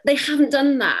they haven't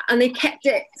done that, and they kept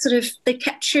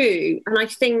true. And I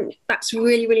think that's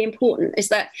really, really important, is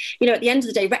that at the end of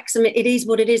the day, Wrexham, it is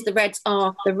what it is. The Reds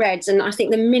are the Reds, and I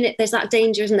think the minute there's that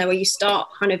danger, isn't there, where you start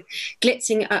kind of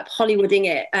glitzing it up, Hollywooding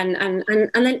it, and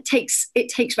then it takes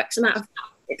Wrexham out of.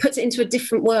 It puts it into a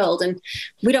different world, and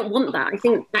we don't want that. I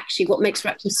think actually what makes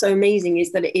Wrexham so amazing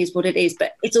is that it is what it is,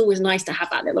 but it's always nice to have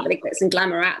that little bit of glitz and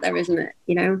glamour out there, isn't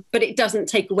it? But it doesn't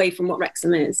take away from what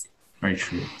Wrexham is. Very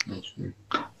true. Very true.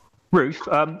 Ruth,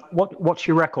 what's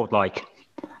your record like?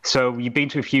 So you've been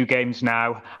to a few games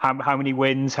now. How many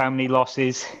wins? How many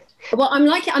losses? Well, I'm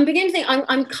beginning to think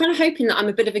I'm kind of hoping that I'm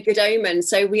a bit of a good omen.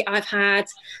 So I've had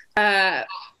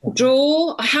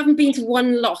draw. I haven't been to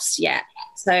one loss yet.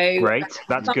 So great,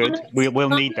 that's good. We'll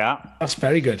need that. That's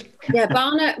very good. Yeah,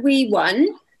 Barnet we won.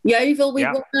 Yeovil we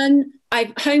won.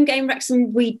 Home game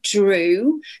Wrexham we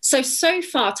drew. So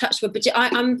far, touch wood. But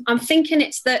I'm thinking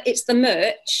it's the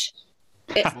merch.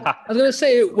 I was going to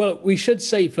say, well, we should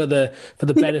say for the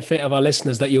benefit of our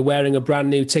listeners that you're wearing a brand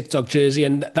new TikTok jersey,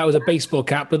 and that was a baseball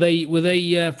cap. Were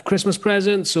they Christmas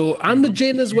presents and the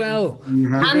gin as well?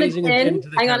 Mm-hmm. And the gin.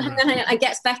 Hang on. It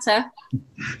gets better.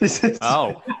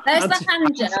 Oh, there's the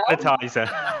hand gel. Sanitizer.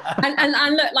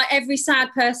 And look, like every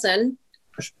sad person,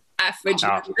 a fridge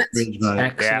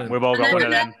magnet. Yeah, we've all got one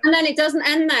of them. And then it doesn't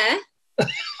end there.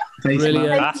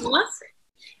 Brilliant.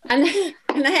 And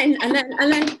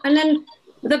then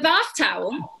the bath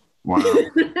towel. Wow.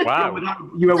 Wow.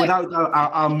 You are without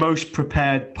our most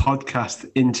prepared podcast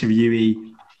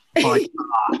interviewee.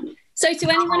 So to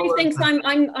anyone who thinks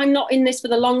I'm not in this for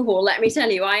the long haul, let me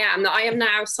tell you, I am. That I am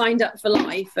now signed up for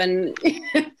life, and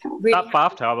really that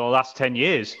bath towel will last 10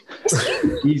 years.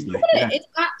 Easily. Yeah. It's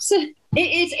absolutely.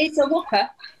 It's a whopper.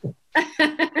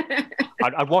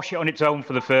 I'd wash it on its own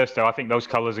for the first, though. I think those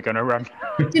colours are going to run.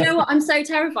 Do you know what I'm so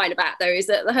terrified about, though, is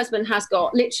that the husband has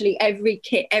got literally every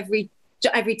kit, every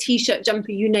T-shirt,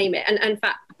 jumper, you name it. And in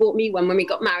fact, bought me one when we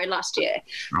got married last year.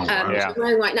 Oh, wow. Which I'm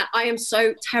wearing right now. I am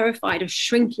so terrified of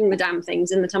shrinking the damn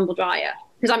things in the tumble dryer.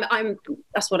 Because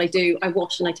that's what I do. I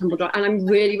wash and I tumble dry, and I'm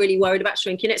really, really worried about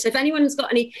shrinking it. So if anyone's got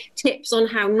any tips on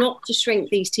how not to shrink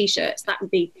these T-shirts, that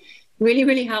would be really,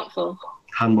 really helpful.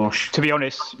 Hand wash. To be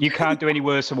honest, you can't do any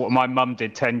worse than what my mum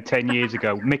did 10 years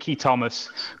ago. Mickey Thomas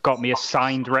got me a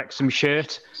signed Wrexham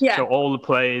shirt. Yeah. So all the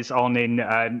players on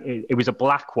it was a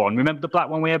black one. Remember the black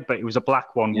one we had? But it was a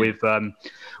black one with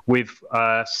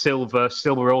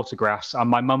silver autographs. And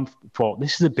my mum thought,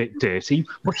 this is a bit dirty.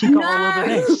 What you got all over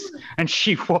this? And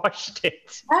she washed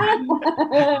it.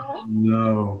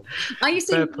 No. I used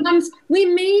to think, mums, we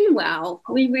mean well.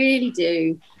 We really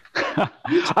do.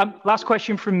 Last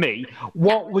question from me.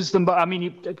 What was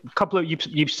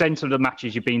you've seen some of the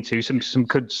matches you've been to, some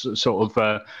good sort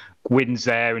of wins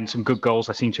there and some good goals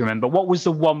I seem to remember. What was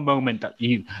the one moment that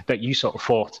you sort of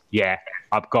thought, yeah,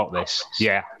 I've got this,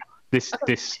 yeah,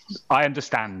 This I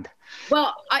understand.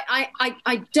 Well,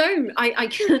 I don't.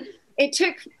 It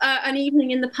took an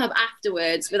evening in the pub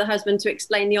afterwards with a husband to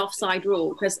explain the offside rule,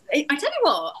 because I tell you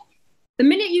what, the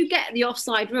minute you get the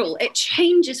offside rule, it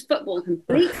changes football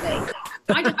completely.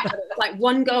 I just thought it was like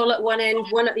one goal at one end,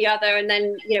 one at the other, and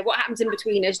then what happens in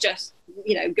between is just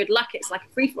good luck. It's like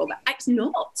a free for all, but it's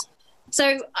not.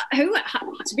 So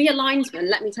to be a linesman,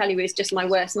 let me tell you, is just my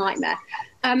worst nightmare.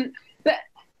 But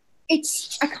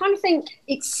I kind of think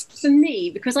it's, for me,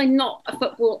 because I'm not a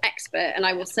football expert, and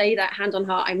I will say that hand on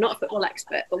heart, I'm not a football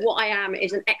expert, but what I am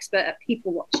is an expert at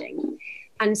people watching.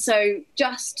 And so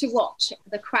just to watch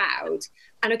the crowd,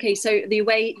 and okay, so the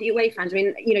away fans, I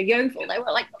mean, Yeovil, there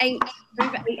were like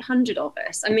over 800 of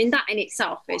us. I mean, that in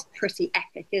itself is pretty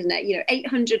epic, isn't it?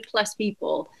 800 plus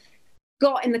people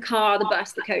got in the car, the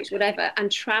bus, the coach, whatever,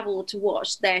 and travelled to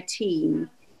watch their team.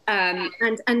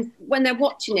 And when they're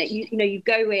watching it, you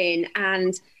go in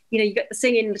and you get the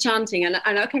singing, the chanting, and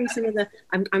okay, some of the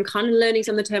I'm kind of learning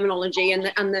some of the terminology and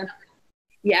the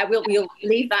we'll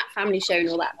leave that family show and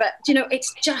all that. But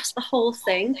it's just the whole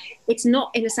thing. It's not,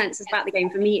 in a sense, it's about the game.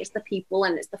 For me, it's the people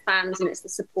and it's the fans and it's the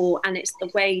support and it's the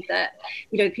way that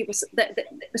people the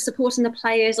supporting the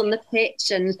players on the pitch.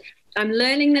 And I'm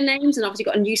learning the names, and obviously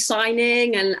got a new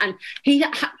signing, and he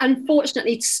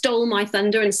unfortunately stole my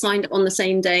thunder and signed up on the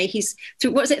same day. He's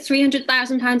what is it,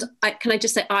 £300,000? Can I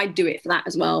just say I'd do it for that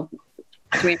as well?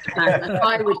 £300,000.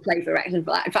 I would play for Wrexham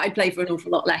for that. In fact, I'd play for an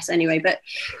awful lot less anyway. But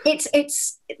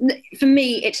it's for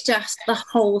me, it's just the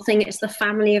whole thing. It's the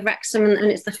family of Wrexham,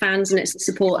 and it's the fans, and it's the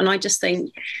support. And I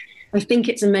think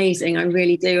it's amazing. I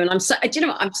really do. And I'm so,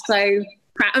 I'm so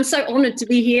proud. I'm so honoured to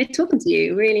be here talking to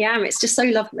you. Really am. It's just so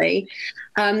lovely.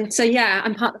 So yeah,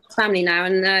 I'm part of the family now,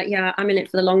 and I'm in it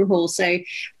for the long haul. So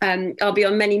I'll be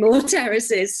on many more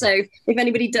terraces. So if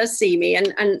anybody does see me,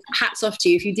 and hats off to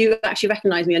you, if you do actually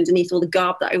recognise me underneath all the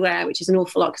garb that I wear, which is an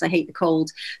awful lot because I hate the cold,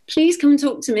 please come and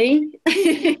talk to me.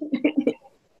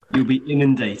 You'll be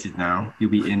inundated now.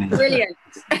 You'll be inundated. Brilliant.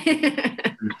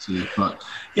 But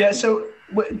yeah, so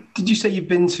did you say you've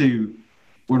been to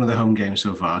one of the home games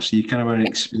so far? So you kind of have an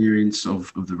experience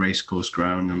of the racecourse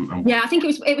ground. And yeah, I think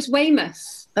it was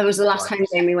Weymouth. That was the last home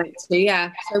game we went to.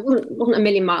 Yeah, so it wasn't a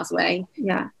million miles away.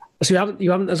 Yeah. So you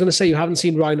haven't. I was going to say you haven't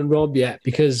seen Ryan and Rob yet,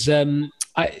 because there's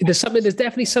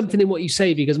definitely something in what you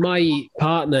say, because my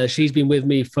partner, she's been with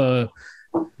me for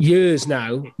years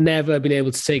now, never been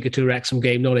able to take her to a Wrexham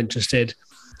game, not interested.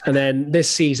 And then this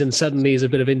season suddenly is a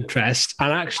bit of interest.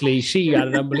 And actually she had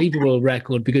an unbelievable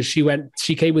record, because she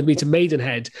came with me to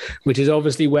Maidenhead, which is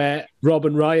obviously where Rob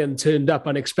and Ryan turned up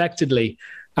unexpectedly.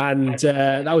 And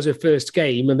that was her first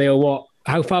game. And they were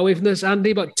how far away from this,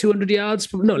 Andy? About 200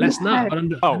 yards? No, less than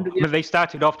that. They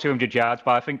started off 200 yards,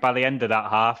 but I think by the end of that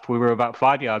half, we were about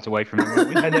 5 yards away from them,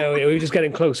 weren't we? I know, we were just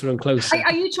getting closer and closer.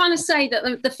 Are you trying to say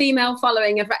that the female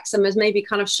following of Wrexham has maybe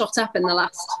kind of shot up in the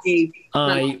last few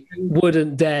months? I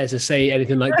wouldn't dare to say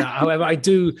anything like that. However, I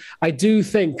do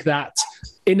think that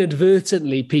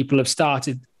inadvertently people have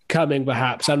started coming,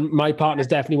 perhaps, and my partner's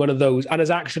definitely one of those, and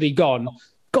has actually gone,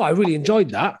 God, I really enjoyed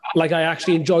that. Like, I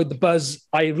actually enjoyed the buzz.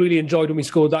 I really enjoyed when we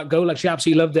scored that goal. Like, she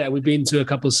absolutely loved it. We've been to a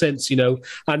couple since,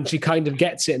 and she kind of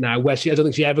gets it now, where I don't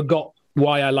think she ever got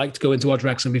why I liked going to watch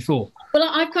Wrexham before. Well,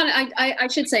 I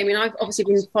should say, I've obviously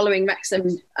been following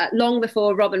Wrexham long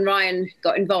before Rob and Ryan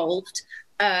got involved.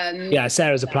 Yeah,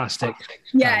 Sarah's a plastic.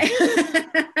 Yeah.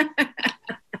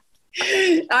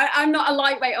 I'm not a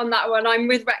lightweight on that one. I'm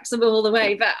with Wrexham all the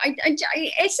way, but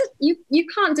you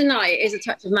can't deny it is a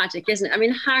touch of magic, isn't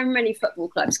it? How many football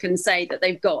clubs can say that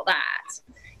they've got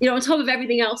that? On top of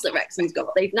everything else that Wrexham's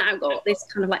got, they've now got this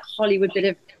kind of like Hollywood bit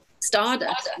of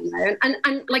stardust,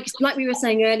 and like we were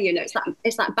saying earlier,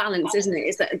 it's that balance, isn't it?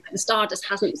 It's that the stardust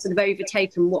hasn't sort of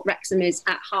overtaken what Wrexham is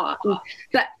at heart.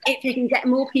 But if you can get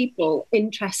more people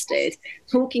interested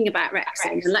talking about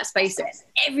Wrexham, and let's face it,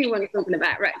 everyone's talking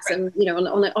about Wrexham,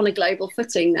 on a global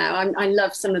footing now. I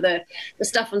love some of the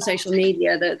stuff on social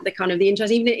media, the kind of the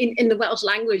interest, even in the Welsh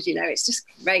language. It's just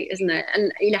great, isn't it?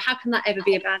 And how can that ever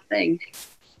be a bad thing?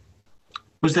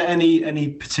 Was there any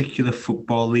particular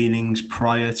football leanings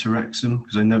prior to Wrexham?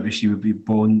 Because I noticed you would be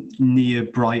born near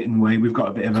Brighton Way. We've got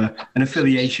a bit of an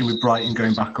affiliation with Brighton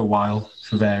going back a while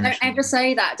for various. Don't ever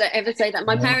say that.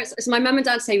 My parents, so my mum and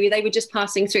dad say they were just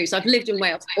passing through. So I've lived in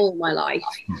Wales all my life.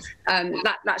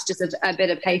 That's just a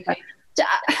bit of paper.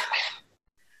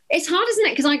 It's hard, isn't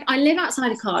it? Because I live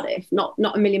outside of Cardiff, not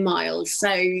a million miles. So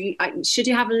should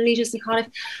you have allegiance to Cardiff?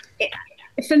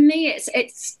 For me,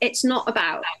 it's not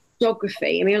about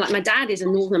geography. Like, my dad is a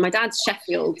northerner. My dad's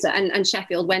Sheffield, and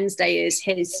Sheffield Wednesday is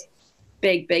his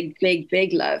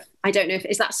big love. I don't know if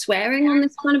is that swearing on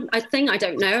this kind of thing. I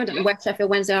don't know. I don't know where Sheffield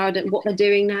Wednesday are. I don't know what they're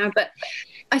doing now. But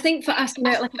I think for us,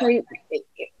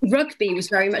 rugby was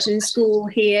very much in school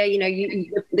here.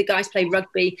 The guys played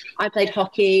rugby. I played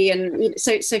hockey, and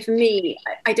so for me,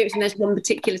 I don't think there's one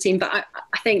particular team. But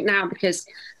I think now, because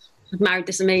I've married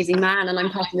this amazing man and I'm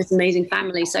part of this amazing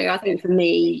family, so I think for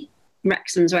me,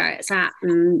 Wrexham's where it's at.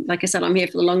 And like I said, I'm here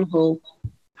for the long haul.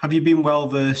 Have you been well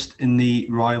versed in the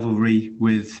rivalry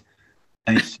with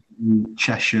a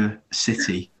Cheshire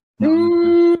City?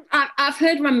 I've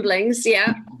heard rumblings,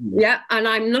 yeah, and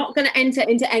I'm not going to enter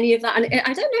into any of that. And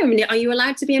I don't know, I mean, are you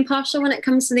allowed to be impartial when it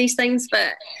comes to these things?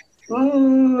 But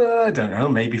I don't know.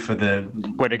 Maybe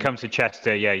when it comes to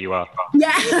Chester, yeah, you are.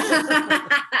 Yeah,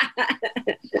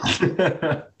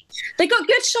 they got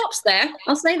good shops there.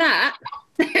 I'll say that.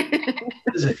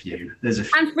 There's a few,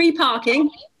 and free parking.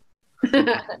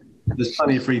 There's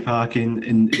plenty of free parking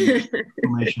in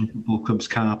Formation Football Club's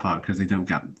car park because they don't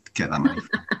get that money.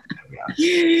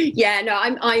 Yeah, no,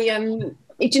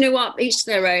 do you know what? Each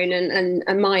their own,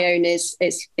 and my own is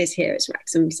here at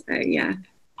Wrexham. So yeah.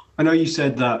 I know you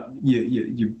said that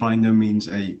you're by no means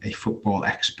a football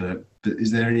expert, but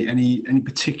is there any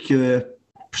particular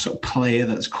sort of player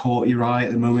that's caught your eye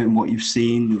at the moment and what you've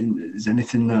seen? Is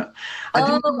anything that I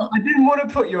didn't want to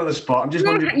put you on the spot. I'm just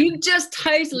wondering. You just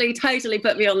totally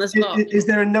put me on the spot. Is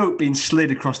there a note being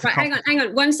slid across the hang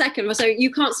on 1 second. So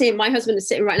you can't see him. My husband is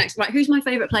sitting right next to me. Right, who's my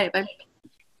favourite player, Ben?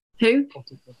 Who?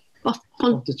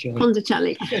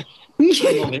 Ponticelli. Did you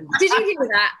hear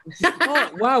that? Oh,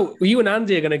 wow. You and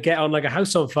Andy are going to get on like a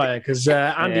house on fire because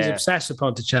Andy's obsessed with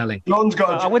Ponticelli. Lon's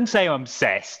got I wouldn't say I'm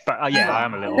obsessed, but yeah, I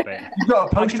am a little bit. You've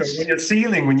got a poster on your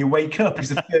ceiling when you wake up. Is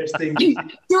the first thing.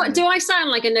 Do I sound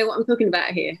like I know what I'm talking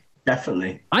about here?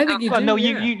 Definitely. I think you do. No,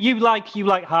 you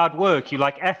like hard work. You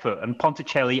like effort, and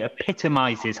Ponticelli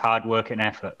epitomises hard work and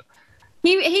effort.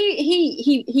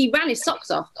 He ran his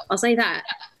socks off. I'll say that.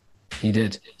 He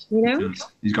did. You know?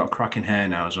 He's got cracking hair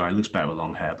now as well. He looks better with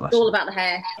long hair, bless him. All about the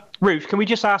hair. Ruth, can we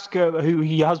just ask who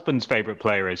your husband's favourite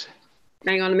player is?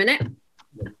 Hang on a minute.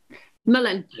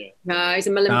 Mullen. No, he's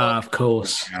a Mullen boy. Of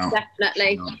course.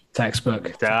 Definitely.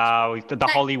 Textbook. Oh, the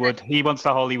Hollywood. He wants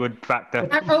the Hollywood factor.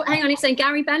 Oh, hang on. He's saying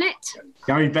Gary Bennett.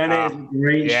 Gary Bennett is a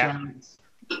great shout.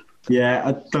 Yeah,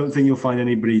 I don't think you'll find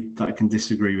anybody that can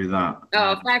disagree with that.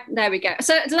 Oh, there we go.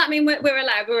 So does that mean we're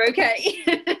allowed? We're okay?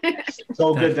 It's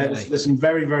all good. There's some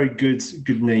very, very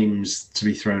good names to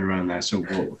be thrown around there. So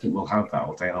I think we'll have that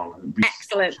all day long.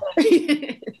 Excellent.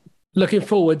 Looking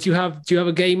forward. Do you have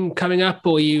a game coming up,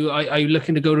 or are you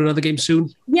looking to go to another game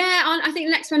soon? Yeah, I think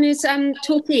the next one is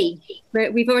Torquay.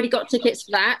 We've already got tickets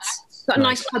for that. Got a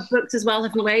nice club booked as well,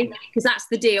 haven't we? Because that's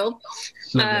the deal.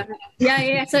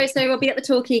 Yeah. So we'll be at the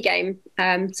Torquay game.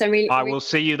 I will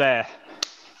see you there.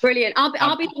 Brilliant.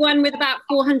 I'll be the one with about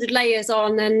 400 layers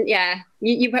on, and yeah,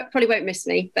 you probably won't miss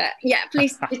me. But yeah,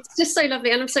 please, it's just so lovely,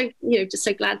 and I'm so just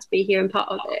so glad to be here and part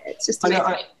of it. It's just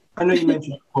amazing. I know you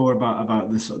mentioned before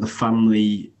about the sort of the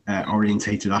family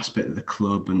orientated aspect of the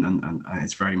club, and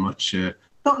it's very much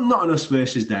not an us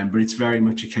versus them, but it's very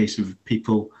much a case of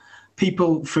people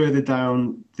further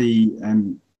down the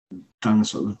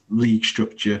sort of league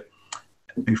structure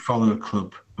who follow a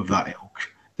club of that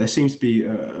ilk. There seems to be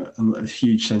a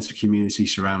huge sense of community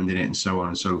surrounding it, and so on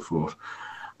and so forth.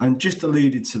 And just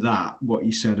alluded to that, what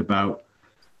you said about,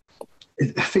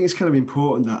 I think it's kind of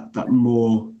important that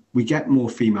we get more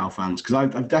female fans, because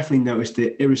I've definitely noticed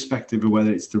it, irrespective of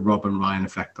whether it's the Rob and Ryan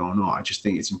effect or not. I just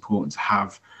think it's important to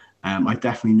have. I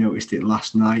definitely noticed it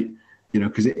last night.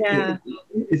 Because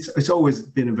it's always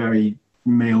been a very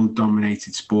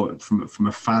male-dominated sport from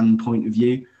a fan point of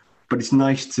view, but it's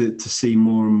nice to see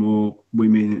more and more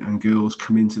women and girls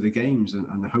come into the games,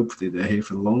 and hopefully they're here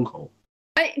for the long haul.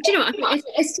 Do you know what?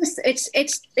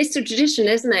 It's the tradition,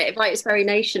 isn't it? By its very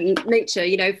nature.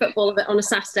 Football on a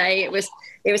Saturday, it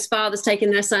was fathers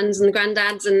taking their sons and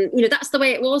granddads, and that's the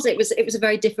way it was. It was a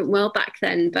very different world back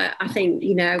then. But I think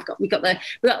we've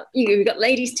got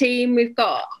ladies team. We've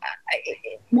got.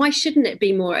 Why shouldn't it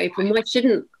be more open? Why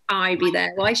shouldn't I be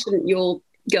there? Why shouldn't your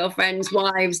girlfriends,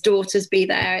 wives, daughters be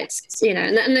there? It's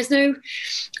and there's no.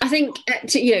 I think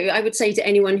I would say to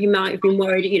anyone who might have been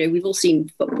worried. We've all seen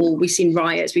football. We've seen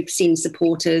riots. We've seen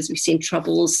supporters. We've seen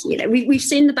troubles. We've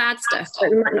seen the bad stuff, but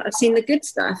we might not have seen the good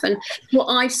stuff. And what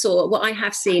I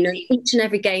have seen, and each and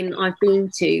every game that I've been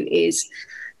to is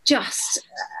just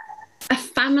a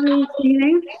family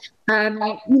feeling.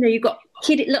 You've got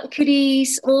little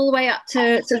kiddies all the way up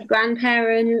to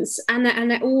grandparents, and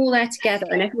they're all there together,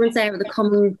 and everyone's there with a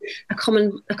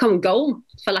common goal,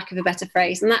 for lack of a better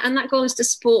phrase, and that goal is to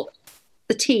support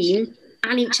the team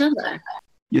and each other.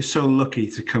 you're so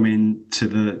lucky to come in to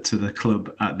the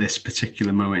club at this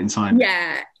particular moment in time.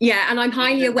 Yeah, and I'm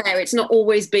highly aware it's not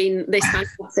always been this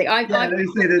fantastic.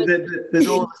 There's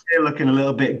all of us here looking a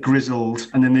little bit grizzled,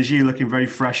 and then there's you looking very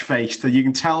fresh faced. So you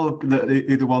can tell that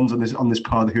the ones on this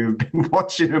pod who have been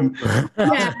watching them.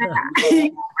 Yeah.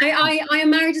 I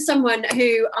am married to someone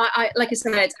who, I like I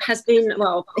said, has been,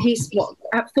 well, he's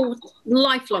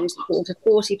lifelong supporter,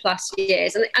 40 plus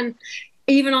years, and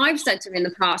even I've said to him in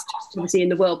the past, obviously in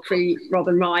the world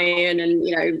pre-Robin Ryan, and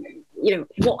you know,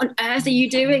 what on earth are you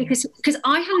doing? Because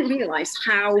I hadn't realised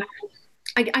how.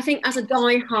 I think as a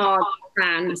die-hard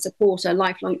fan, supporter,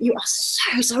 lifelong, you are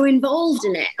so involved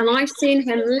in it, and I've seen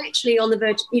him literally on the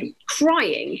verge,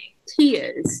 crying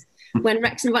tears when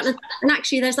Wrexham won. And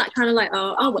actually, there's that kind of like,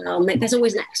 oh well, there's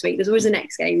always next week, there's always the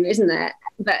next game, isn't there?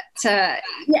 But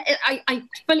I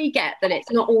fully get that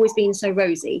it's not always been so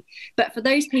rosy. But for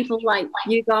those people like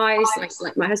you guys,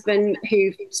 like my husband,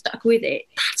 who've stuck with it,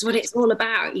 that's what it's all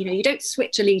about. You don't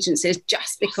switch allegiances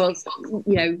just because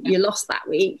you lost that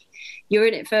week. You're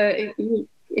in it for.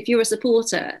 If you're a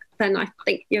supporter, then I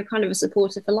think you're kind of a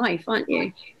supporter for life, aren't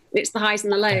you? It's the highs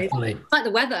and the lows. Definitely. It's like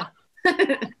the weather.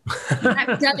 I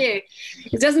can tell you,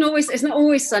 it's not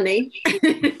always sunny.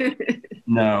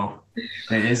 No,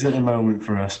 it is at the moment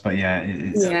for us, but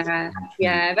it's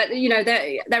but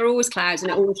there are always clouds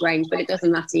and it always rains, but it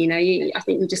doesn't matter. I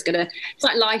think you're just gonna. It's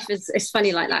like life is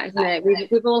funny like that, isn't it?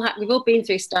 We've all been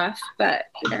through stuff, but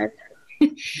it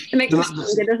makes us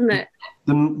stronger, doesn't it?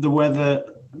 The weather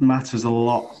matters a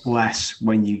lot less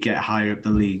when you get higher up the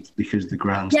league because the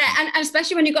ground. Yeah, and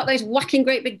especially when you've got those whacking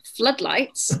great big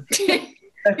floodlights.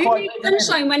 Who needs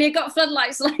sunshine when you've got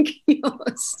floodlights like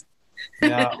yours?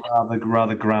 Yeah,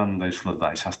 rather grand, those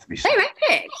floodlights has to be. They're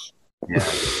epic. Yeah.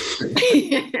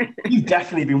 You've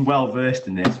definitely been well versed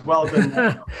in this. Well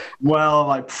done. Well,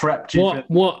 prepped you.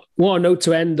 What a note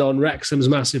to end on. Wrexham's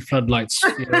massive floodlights.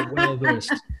 Well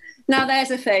versed. Now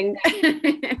there's a thing.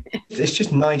 It's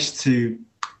just nice to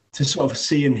sort of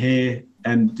see and hear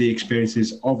the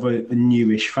experiences of a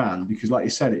newish fan, because like you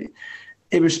said,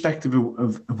 irrespective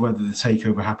of whether the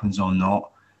takeover happens or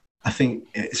not, I think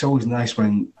it's always nice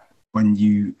when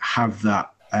you have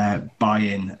that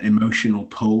buy-in, emotional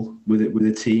pull with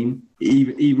a team,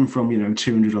 even from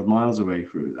 200 odd miles away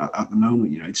at the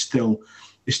moment. It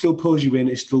still pulls you in.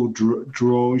 It still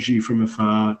draws you from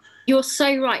afar. You're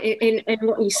so right in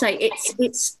what you say.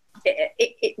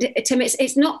 Tim,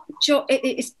 it's not.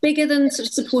 It's bigger than sort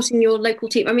of supporting your local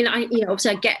team. I mean,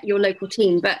 obviously I get your local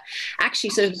team, but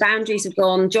actually, sort of boundaries have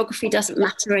gone. Geography doesn't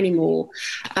matter anymore.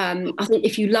 I think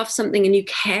if you love something and you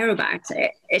care about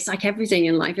it, it's like everything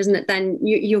in life, isn't it? Then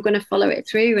you're going to follow it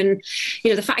through. And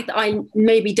the fact that I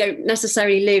maybe don't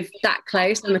necessarily live that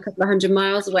close, I'm a couple of 100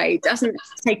 miles away, doesn't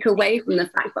take away from the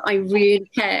fact that I really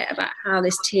care about how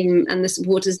this team and the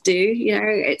supporters do.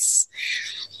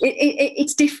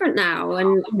 It's different now,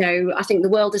 and I think the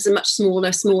world is a much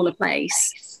smaller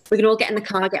place. We can all get in the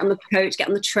car, get on the coach, get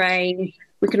on the train.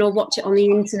 We can all watch it on the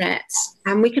internet,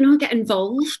 and we can all get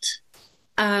involved.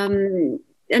 And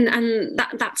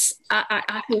that's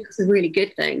I think it's a really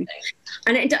good thing.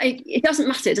 And it doesn't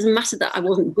matter. It doesn't matter that I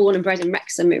wasn't born and bred in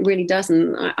Wrexham. It really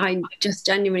doesn't. I just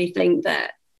genuinely think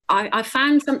that I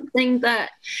found something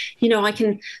that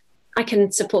I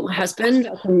can support my husband.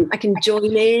 I can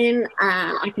join in,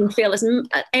 and I can feel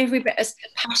every bit as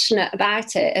passionate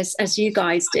about it as you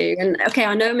guys do. And okay,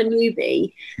 I know I'm a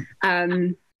newbie,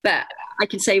 but I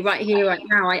can say right here, right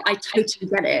now, I totally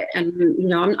get it.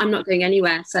 And I'm not going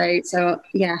anywhere. So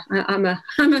yeah, I'm a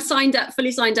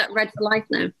fully signed up red for life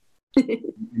now.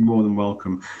 More than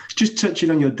welcome. Just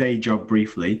touching on your day job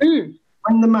briefly.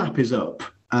 When the map is up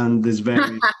and there's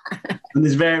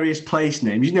various place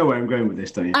names, you know where I'm going with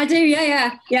this, don't you? I do,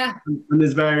 yeah. And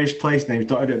there's various place names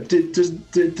dotted up.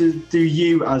 Do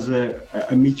you, as a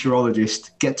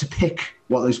meteorologist, get to pick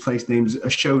what those place names are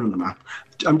shown on the map?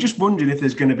 I'm just wondering if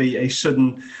there's going to be a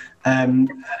sudden,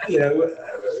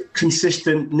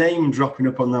 consistent name dropping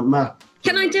up on that map.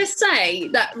 Can I just say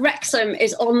that Wrexham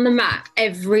is on the map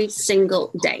every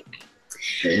single day?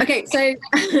 Okay, so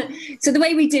the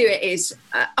way we do it is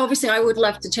obviously I would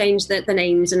love to change the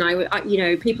names, and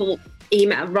people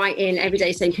write in every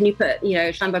day saying, can you put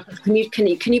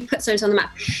can you put so-and-so on the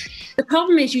map? The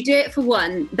problem is you do it for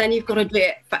one, then you've got to do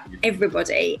it for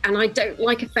everybody, and I don't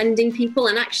like offending people.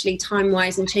 And actually,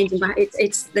 time-wise and changing back,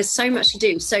 there's so much to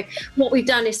do. So what we've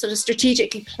done is sort of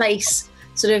strategically place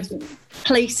sort of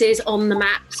places on the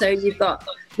map. So you've got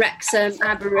Wrexham,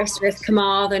 Aberystwyth,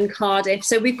 Carmarthen, Cardiff.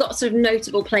 So we've got sort of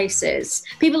notable places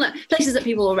that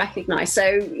people will recognise.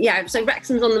 So yeah, so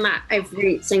Wrexham's on the map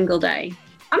every single day.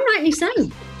 I'm rightly so.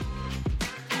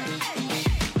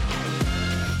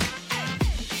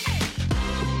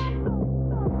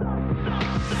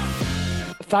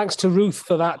 thanks to Ruth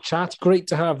for that chat. Great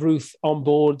to have Ruth on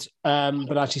board.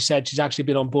 But as she said, she's actually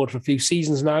been on board for a few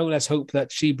seasons now. Let's hope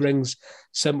that she brings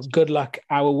some good luck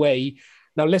our way.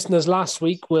 Now, listeners, last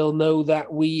week will know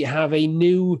that we have a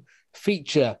new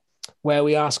feature where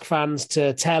we ask fans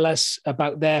to tell us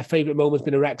about their favourite moments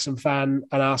being a Wrexham fan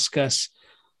and ask us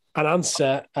and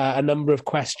answer a number of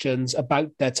questions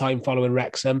about their time following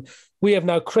Wrexham. We have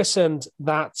now christened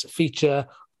that feature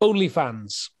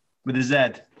OnlyFans. With a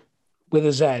Z. With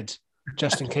a Z,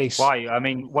 just in case. Why? I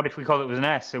mean, what if we call it with an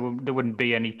S? There wouldn't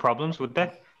be any problems, would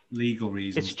there? Legal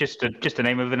reasons. It's just the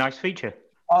name of a nice feature.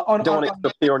 You don't want it to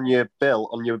appear on your bill,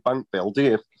 on your bank bill, do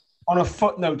you? On a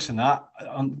footnote to that,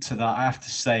 I have to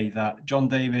say that John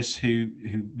Davis, who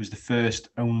was the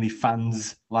first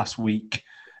OnlyFans last week,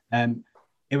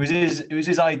 it was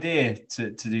his idea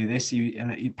to do this.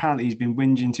 Apparently he's been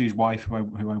whinging to his wife, who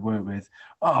I work with.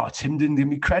 Oh, Tim didn't give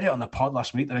me credit on the pod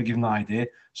last week that I gave him that idea.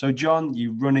 So John,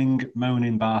 you running,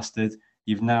 moaning bastard,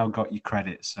 you've now got your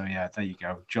credit. So yeah, there you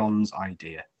go. John's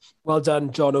idea. Well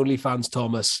done, John OnlyFans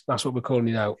Thomas. That's what we're calling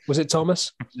you now. Was it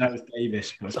Thomas? No, it was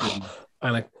Davis.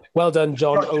 Well done,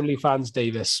 John OnlyFans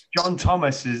Davis. John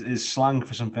Thomas is slang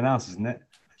for something else, isn't it?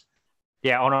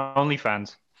 Yeah, on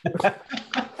OnlyFans.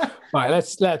 Right,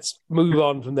 let's move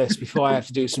on from this before I have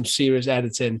to do some serious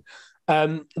editing.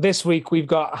 This week we've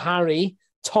got Harry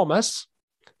Thomas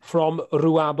from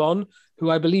Ruabon, who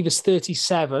I believe is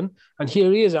 37, and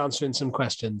here he is answering some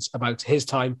questions about his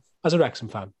time as a Wrexham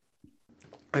fan.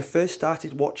 I first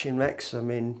started watching Wrexham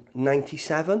in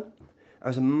 '97. I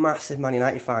was a massive Man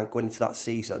United fan going into that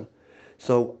season.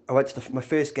 So I went to my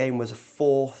first game was a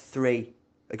 4-3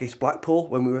 against Blackpool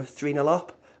when we were 3-0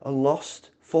 up and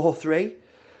lost 4-3.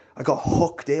 I got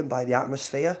hooked in by the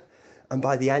atmosphere, and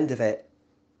by the end of it,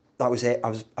 that was it.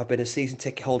 I've been a season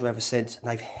ticket holder ever since, and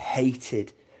I've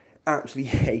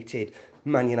absolutely hated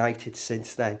Man United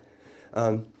since then.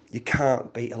 You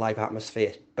can't beat a live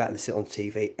atmosphere. Better than sitting on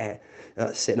TV,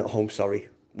 sitting at home,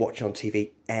 watching on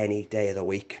TV any day of the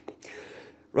week.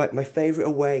 Right, my favourite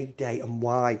away day and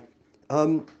why.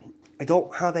 I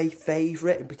don't have a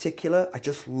favourite in particular. I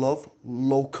just love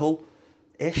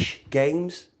local-ish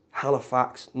games.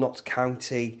 Halifax, Notts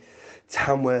County,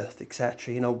 Tamworth,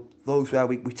 etc. You know, those where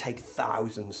we take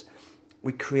thousands.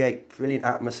 We create brilliant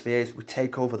atmospheres. We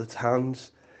take over the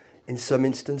towns in some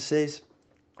instances.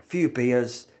 A few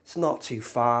beers. It's not too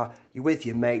far. You're with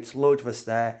your mates. Loads of us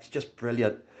there. It's just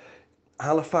brilliant.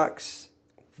 Halifax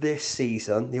this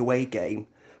season, the away game.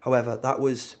 However, that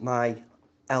was my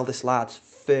eldest lad's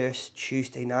first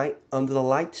Tuesday night under the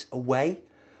lights away.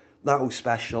 That was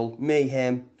special. Me,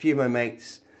 him, a few of my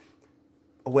mates.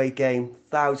 Away game,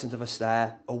 thousands of us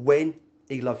there. A win,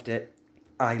 he loved it.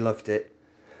 I loved it.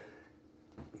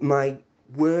 My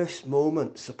worst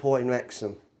moment supporting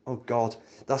Wrexham, oh God,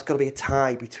 that's got to be a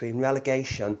tie between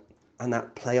relegation and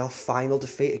that playoff final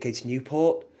defeat against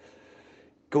Newport.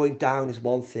 Going down is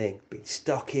one thing, being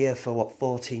stuck here for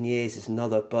 14 years is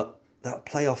another, but that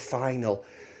playoff final,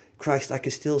 Christ, I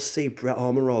can still see Brett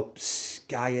Ormerod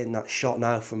skying that shot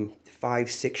now from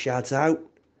 5-6 yards out.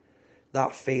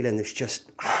 That feeling is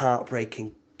just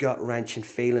heartbreaking, gut-wrenching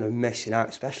feeling of missing out,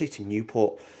 especially to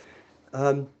Newport.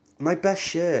 My best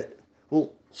shirt,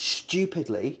 well,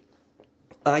 stupidly,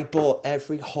 I bought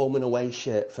every home and away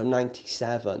shirt from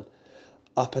 '97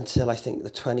 up until I think the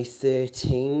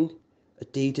 2013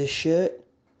 Adidas shirt,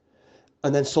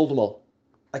 and then sold them all.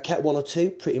 I kept one or two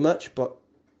pretty much, but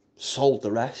sold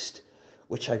the rest,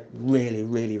 which I really,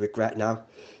 really regret now.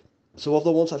 So of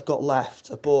the ones I've got left,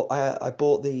 I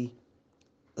bought the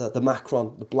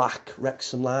Macron, the black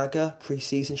Wrexham Lager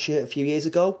pre-season shirt a few years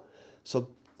ago. So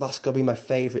that's going to be my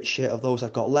favourite shirt of those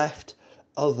I've got left.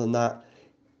 Other than that,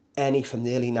 any from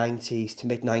the early 90s to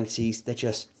mid-90s, they're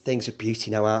just things of beauty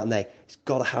now, aren't they? It's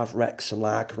got to have Wrexham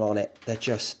Lager on it. They're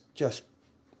just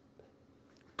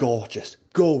gorgeous.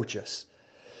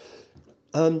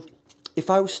 If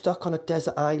I was stuck on a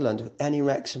desert island with any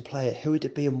Wrexham player, who would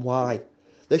it be and why?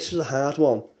 This was a hard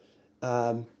one.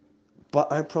 But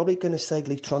I'm probably going to say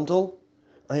Lee Trundle.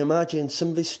 I imagine some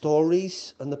of his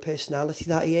stories and the personality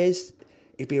that he is,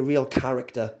 he'd be a real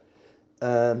character.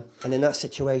 And in that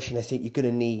situation, I think you're going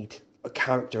to need a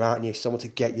character, aren't you? Someone to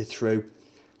get you through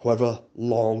however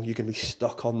long you're going to be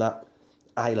stuck on that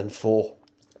island for.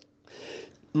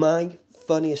 My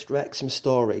funniest Wrexham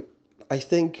story, I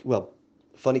think, well,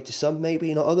 funny to some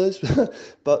maybe, not others,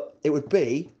 but it would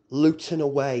be Luton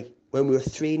away when we were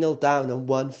 3-0 down and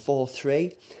won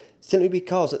 4-3. Simply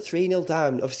because at 3-0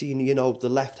 down, obviously, you know, the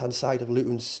left-hand side of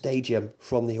Luton's stadium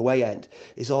from the away end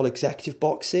is all executive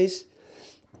boxes.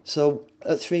 So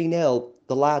at 3-0,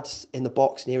 the lads in the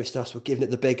box nearest us were giving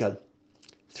it the big one.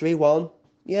 3-1,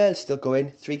 Yeah, it's still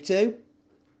going. 3-2.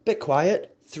 Bit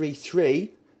quiet. 3-3.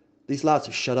 These lads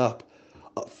have shut up.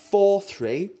 At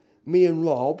 4-3, me and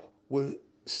Rob were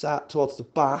sat towards the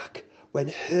back when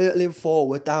hurtling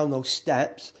forward down those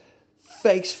steps,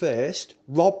 face first.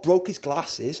 Rob broke his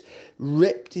glasses,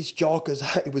 ripped his joggers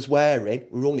that he was wearing.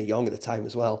 We were only young at the time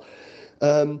as well.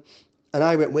 And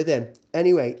I went with him.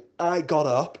 Anyway, I got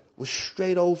up, was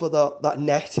straight over that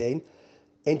netting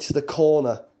into the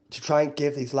corner to try and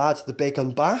give these lads the big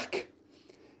un back.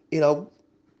 You know,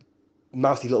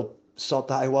 mouthy little sod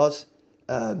that I was.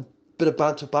 Bit of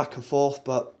banter back and forth,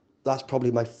 but that's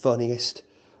probably my funniest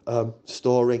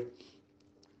story.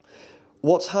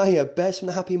 What's higher, Bez from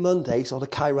the Happy Mondays or the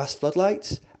Kairos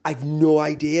Floodlights? I've no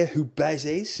idea who Bez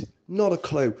is. Not a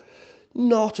clue.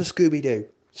 Not a Scooby-Doo.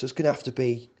 So it's going to have to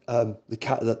be the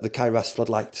Kairos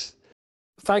Floodlights.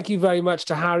 Thank you very much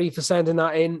to Harry for sending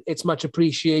that in. It's much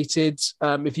appreciated.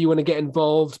 If you want to get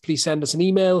involved, please send us an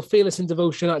email,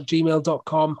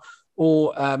 fearlessindevotion@gmail.com,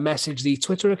 or message the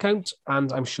Twitter account,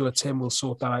 and I'm sure Tim will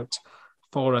sort that out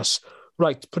for us.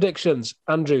 Right, predictions.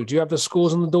 Andrew, do you have the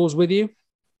scores on the doors with you?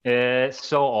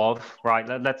 Sort of. Right,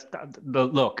 let's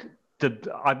look.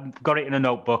 I've got it in a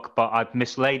notebook, but I've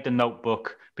mislaid the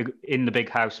notebook in the big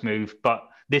house move. But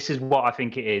this is what I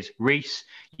think it is. Reese,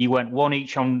 you went 1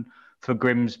 each on for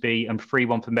Grimsby and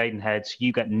 3-1 for Maidenhead. So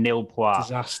you get 0 points.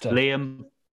 Disaster. Liam,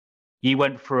 you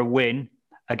went for a win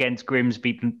against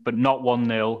Grimsby, but not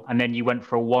 1-0, and then you went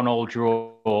for a 1-1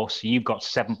 draw, so you've got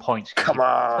 7 points. Come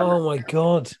on. Oh my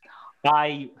God.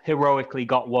 I heroically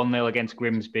got 1-0 against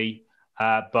Grimsby,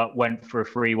 but went for a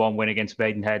 3-1 win against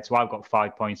Maidenhead, so I've got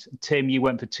 5 points. Tim, you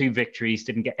went for 2 victories,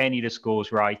 didn't get any of the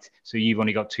scores right, so you've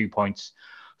only got 2 points.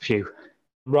 Phew.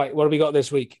 Right, what have we got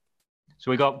this week? So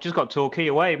we just got Torquay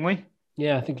away, haven't we?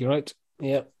 Yeah, I think you're right.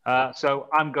 Yeah. So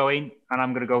I'm going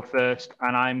to go first,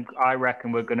 and I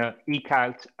reckon we're going to eke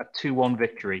out a 2-1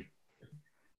 victory.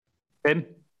 Tim?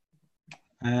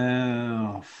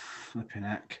 Oh, flipping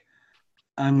heck.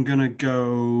 I'm going to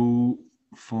go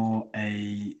for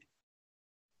a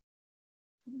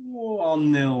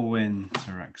 1-0 win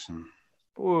to Wrexham.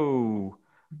 Ooh.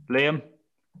 Liam?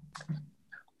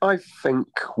 I think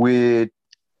we're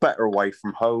better away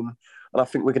from home, and I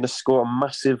think we're going to score a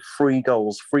massive 3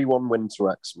 goals, 3-1 win to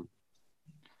Wrexham.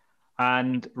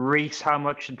 And Reese, how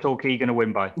much is Torquay going to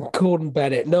win by? Gordon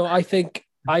Bennett. No, I think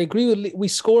I agree with. We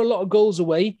score a lot of goals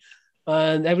away,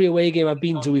 and every away game I've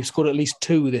been to, we've scored at least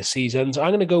 2 this season. So I'm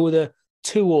going to go with a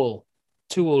 2-2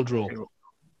 draw.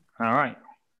 All right.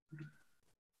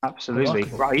 Absolutely.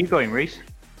 Right, are you going, Reese?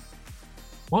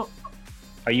 What?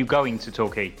 Are you going to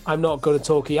Torquay? I'm not going to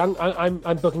Torquay.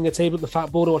 I'm booking a table at the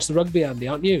Fat Board to watch the rugby, Andy,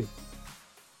 aren't you?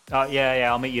 Yeah,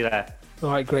 I'll meet you there. All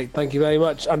right, great. Thank you very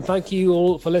much. And thank you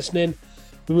all for listening.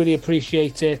 We really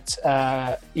appreciate it.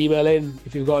 Email in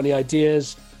if you've got any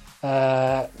ideas,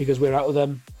 because we're out of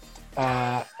them.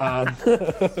 And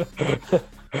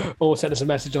or send us a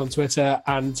message on Twitter,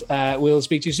 and we'll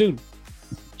speak to you soon.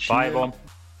 Bye, everyone.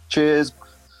 Cheers.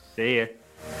 See you.